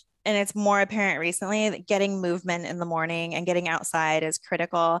found, and it's more apparent recently, that getting movement in the morning and getting outside is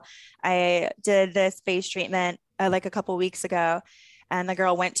critical. I did this face treatment like a couple weeks ago, and the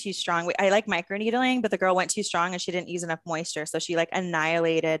girl went too strong. I like microneedling, but the girl went too strong and she didn't use enough moisture. So she like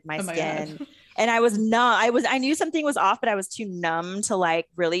annihilated my skin. God. And I knew something was off, but I was too numb to like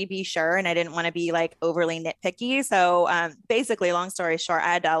really be sure. And I didn't want to be like overly nitpicky. So basically, long story short,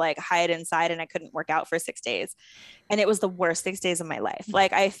 I had to like hide inside, and I couldn't work out for 6 days. And it was the worst 6 days of my life.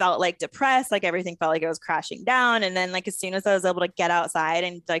 Like I felt like depressed, like everything felt like it was crashing down. And then like, as soon as I was able to get outside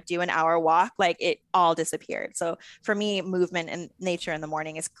and like do an hour walk, like it all disappeared. So for me, movement and nature in the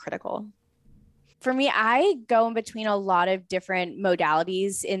morning is critical. For me, I go in between a lot of different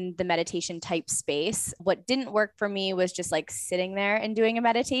modalities in the meditation type space. What didn't work for me was just like sitting there and doing a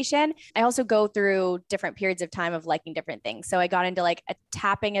meditation. I also go through different periods of time of liking different things. So I got into like a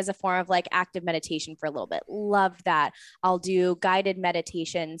tapping as a form of like active meditation for a little bit. Loved that. I'll do guided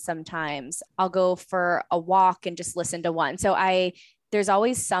meditation sometimes. I'll go for a walk and just listen to one. So there's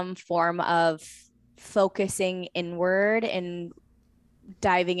always some form of focusing inward and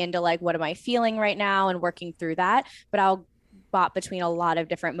diving into like, what am I feeling right now, and working through that. But I'll bought between a lot of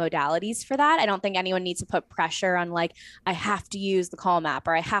different modalities for that. I don't think anyone needs to put pressure on like, I have to use the Calm app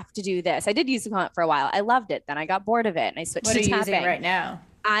or I have to do this. I did use the Calm app for a while. I loved it. Then I got bored of it and I switched to tapping. What are you using right now?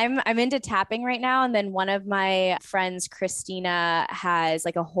 I'm into tapping right now. And then one of my friends, Christina, has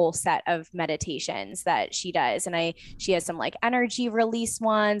like a whole set of meditations that she does. And she has some like energy release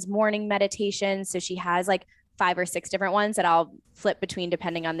ones, morning meditations. So she has like 5 or 6 different ones that I'll flip between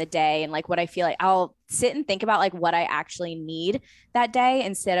depending on the day and like what I feel like. I'll sit and think about like what I actually need that day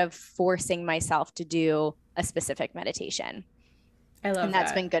instead of forcing myself to do a specific meditation. I love that. And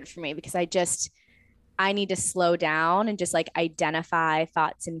that's been good for me because I need to slow down and just like identify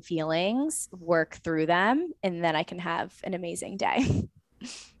thoughts and feelings, work through them, and then I can have an amazing day.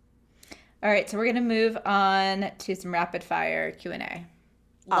 All right. So we're going to move on to some rapid fire Q&A.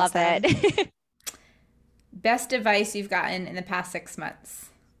 Love it. Best advice you've gotten in the past 6 months?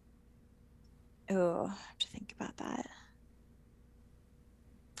 Oh, I have to think about that.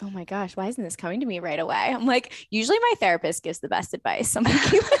 Oh my gosh, why isn't this coming to me right away? I'm like, usually my therapist gives the best advice. I'm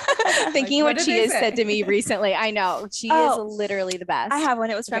thinking Like, what she has said to me recently. I know she is literally the best. I have one.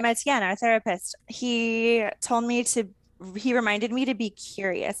 It was from Etienne, our therapist. He reminded me to be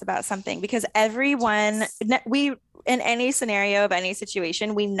curious about something because everyone, in any scenario of any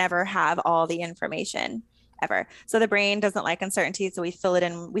situation, we never have all the information ever. So the brain doesn't like uncertainty. So we fill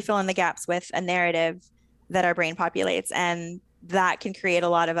in the gaps with a narrative that our brain populates, and that can create a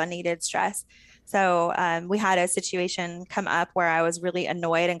lot of unneeded stress. So we had a situation come up where I was really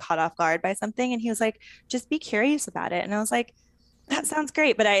annoyed and caught off guard by something. And he was like, just be curious about it. And I was like, that sounds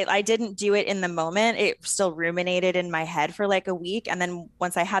great. But I didn't do it in the moment. It still ruminated in my head for like a week. And then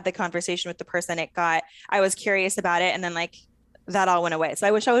once I had the conversation with the person, I was curious about it. And then like that all went away. So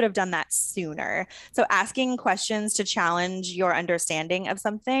I wish I would have done that sooner. So asking questions to challenge your understanding of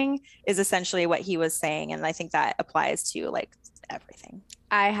something is essentially what he was saying. And I think that applies to like everything.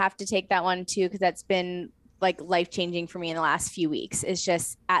 I have to take that one too, because that's been like life-changing for me in the last few weeks. Is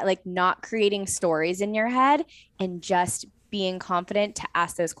just at like not creating stories in your head and just being confident to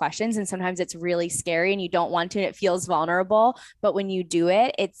ask those questions. And sometimes it's really scary and you don't want to, and it feels vulnerable. But when you do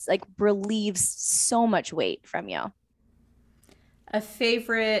it, it's like relieves so much weight from you. A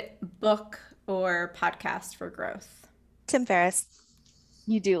favorite book or podcast for growth? Tim Ferriss.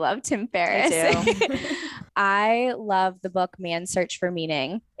 You do love Tim Ferriss. I do. I love the book Man's Search for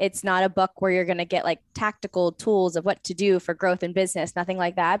Meaning. It's not a book where you're going to get like tactical tools of what to do for growth in business, nothing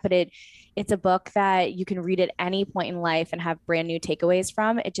like that. But it's a book that you can read at any point in life and have brand new takeaways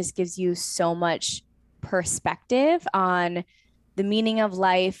from. It just gives you so much perspective on the meaning of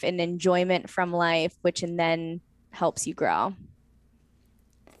life and enjoyment from life, which and then helps you grow.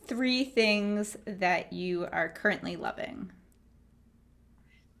 3 things that you are currently loving.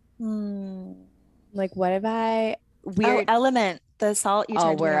 Like, what have I weird? Element, the salt you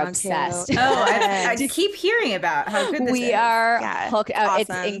turned we're me on obsessed. to. I keep hearing about how good this is. We are hooked. Awesome.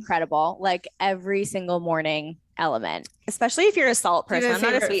 It's incredible. Like every single morning, Element. Especially if you're a salt Do you person. have a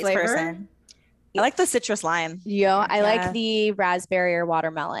I'm not a favorite sweet flavor? person. I like the citrus lime. I like the raspberry or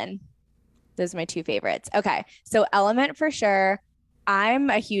watermelon. Those are my 2 favorites. Okay. So Element for sure. I'm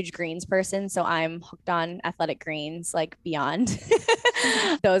a huge greens person, so I'm hooked on athletic greens, like beyond.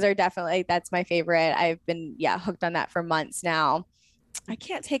 Those are definitely, that's my favorite. I've been, hooked on that for months now. I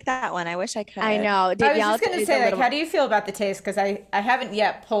can't take that one. I wish I could. I know. I was just going to say, like, how do you feel about the taste? Because I haven't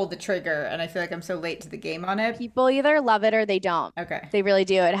yet pulled the trigger, and I feel like I'm so late to the game on it. People either love it or they don't. Okay. They really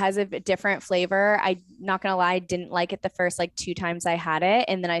do. It has a different flavor. I'm not going to lie, I didn't like it the first like 2 times I had it.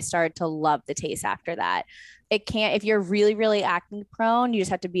 And then I started to love the taste after that. It can't, if you're really, really acne prone, you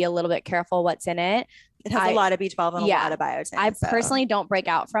just have to be a little bit careful what's in it. It has a lot of B12 and a lot of biotin. I personally don't break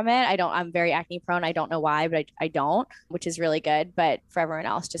out from it. I'm very acne prone. I don't know why, but I don't, which is really good. But for everyone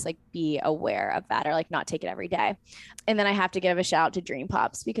else, just like be aware of that or like not take it every day. And then I have to give a shout out to Dream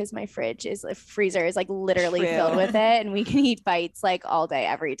Pops because my freezer is like literally filled with it and we can eat bites like all day,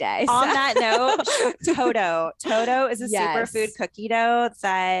 every day. On that note, Toto. Toto is a superfood cookie dough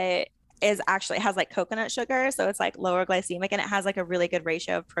that has like coconut sugar. So it's like lower glycemic and it has like a really good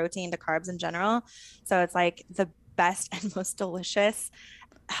ratio of protein to carbs in general. So it's like the best and most delicious,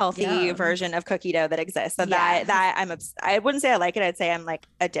 healthy version of cookie dough that exists. So that I wouldn't say I like it. I'd say I'm like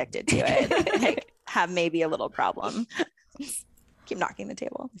addicted to it. Like have maybe a little problem. Keep knocking the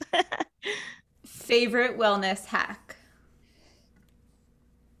table. Favorite wellness hack?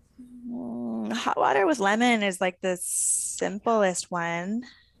 Hot water with lemon is like the simplest one.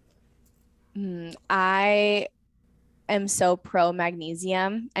 I am so pro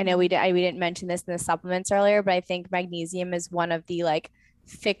magnesium. I know we didn't mention this in the supplements earlier, but I think magnesium is one of the like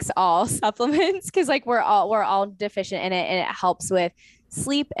fix all supplements because like we're all deficient in it, and it helps with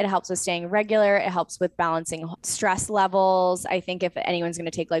sleep. It helps with staying regular. It helps with balancing stress levels. I think if anyone's going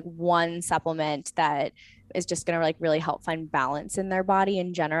to take like one supplement that is just going to like really help find balance in their body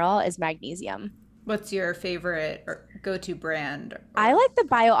in general is magnesium. What's your favorite or go-to brand? I like the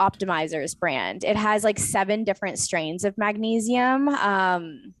BioOptimizers brand. It has like 7 different strains of magnesium.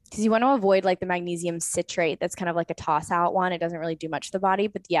 Because you want to avoid like the magnesium citrate. That's kind of like a toss out one. It doesn't really do much to the body,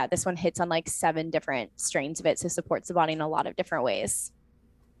 but yeah, this one hits on like 7 different strains of it. So supports the body in a lot of different ways.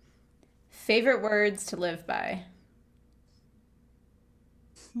 Favorite words to live by?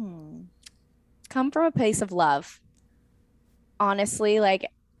 Come from a place of love. Honestly, like,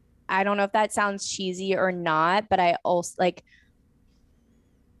 I don't know if that sounds cheesy or not, but I also like,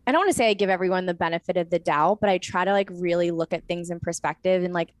 I don't want to say I give everyone the benefit of the doubt, but I try to like really look at things in perspective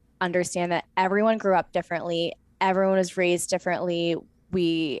and like understand that everyone grew up differently. Everyone was raised differently.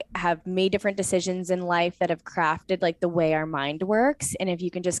 We have made different decisions in life that have crafted like the way our mind works. And if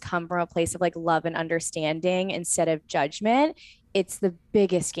you can just come from a place of like love and understanding instead of judgment, it's the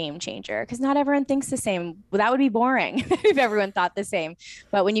biggest game changer because not everyone thinks the same. Well, that would be boring if everyone thought the same.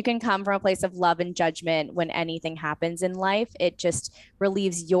 But when you can come from a place of love and judgment, when anything happens in life, it just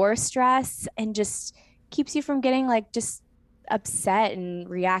relieves your stress and just keeps you from getting like just upset and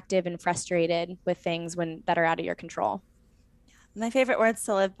reactive and frustrated with things that are out of your control. My favorite words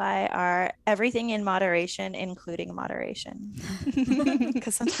to live by are everything in moderation, including moderation.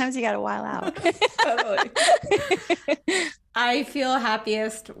 Because sometimes you got to while out. Totally. I feel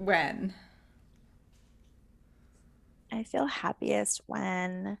happiest when? I feel happiest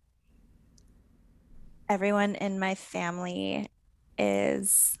when everyone in my family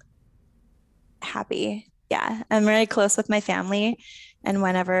is happy. Yeah, I'm really close with my family. And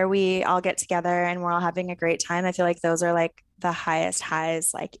whenever we all get together and we're all having a great time, I feel like those are like the highest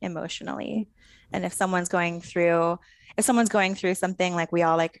highs, like emotionally. And if someone's going through something, like we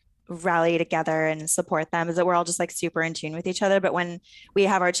all like rally together and support them, is that we're all just like super in tune with each other. But when we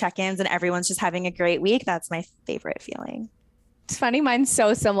have our check-ins and everyone's just having a great week, that's my favorite feeling. It's funny. Mine's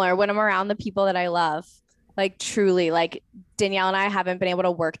so similar when I'm around the people that I love. Like truly, like Danielle and I haven't been able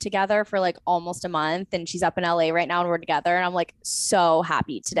to work together for like almost a month, and she's up in LA right now and we're together, and I'm like so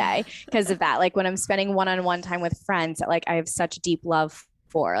happy today because of that. Like when I'm spending one-on-one time with friends that like I have such deep love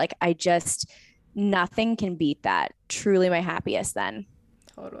for, like I just, nothing can beat that. Truly my happiest then.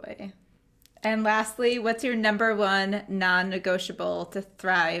 Totally. And lastly, what's your number one non-negotiable to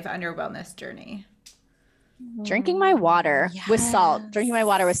thrive on your wellness journey? Drinking my water with salt. Drinking my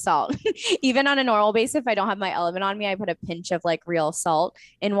water with salt. Even on a normal basis, if I don't have my element on me, I put a pinch of like real salt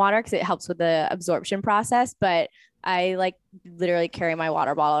in water because it helps with the absorption process. But I like literally carry my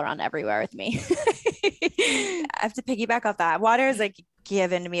water bottle around everywhere with me. I have to piggyback off that. Water is like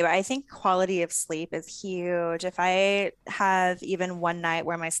given to me, but I think quality of sleep is huge. If I have even one night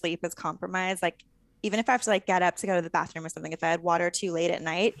where my sleep is compromised, like even if I have to like get up to go to the bathroom or something, if I had water too late at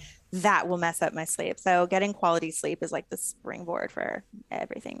night, that will mess up my sleep. So getting quality sleep is like the springboard for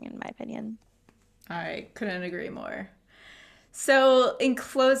everything, in my opinion. I couldn't agree more. So in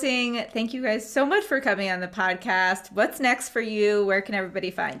closing, thank you guys so much for coming on the podcast. What's next for you? Where can everybody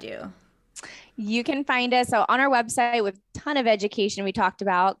find you? You can find us on our website with a ton of education we talked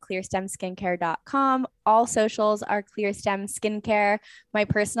about, clearstemskincare.com. All socials are ClearStem Skincare. My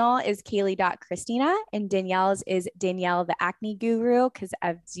personal is Kaylee.Christina, and Danielle's is Danielle the Acne Guru, because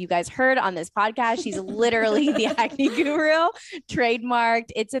as you guys heard on this podcast, she's literally the acne guru,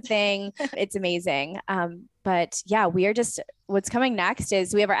 trademarked. It's a thing. It's amazing. But yeah, we are just, what's coming next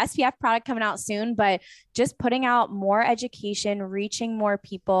is we have our SPF product coming out soon, but just putting out more education, reaching more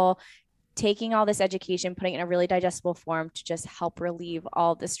people, taking all this education, putting it in a really digestible form to just help relieve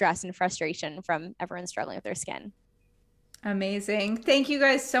all the stress and frustration from everyone struggling with their skin. Amazing. Thank you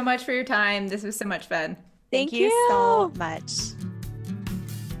guys so much for your time. This was so much fun. Thank you so much.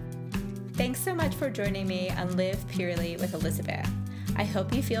 Thanks so much for joining me on Live Purely with Elizabeth. I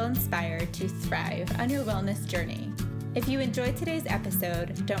hope you feel inspired to thrive on your wellness journey. If you enjoyed today's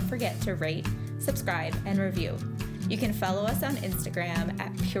episode, don't forget to rate, subscribe, and review. You can follow us on Instagram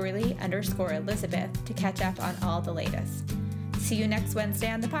at purely_Elizabeth to catch up on all the latest. See you next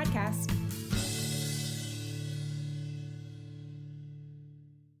Wednesday on the podcast.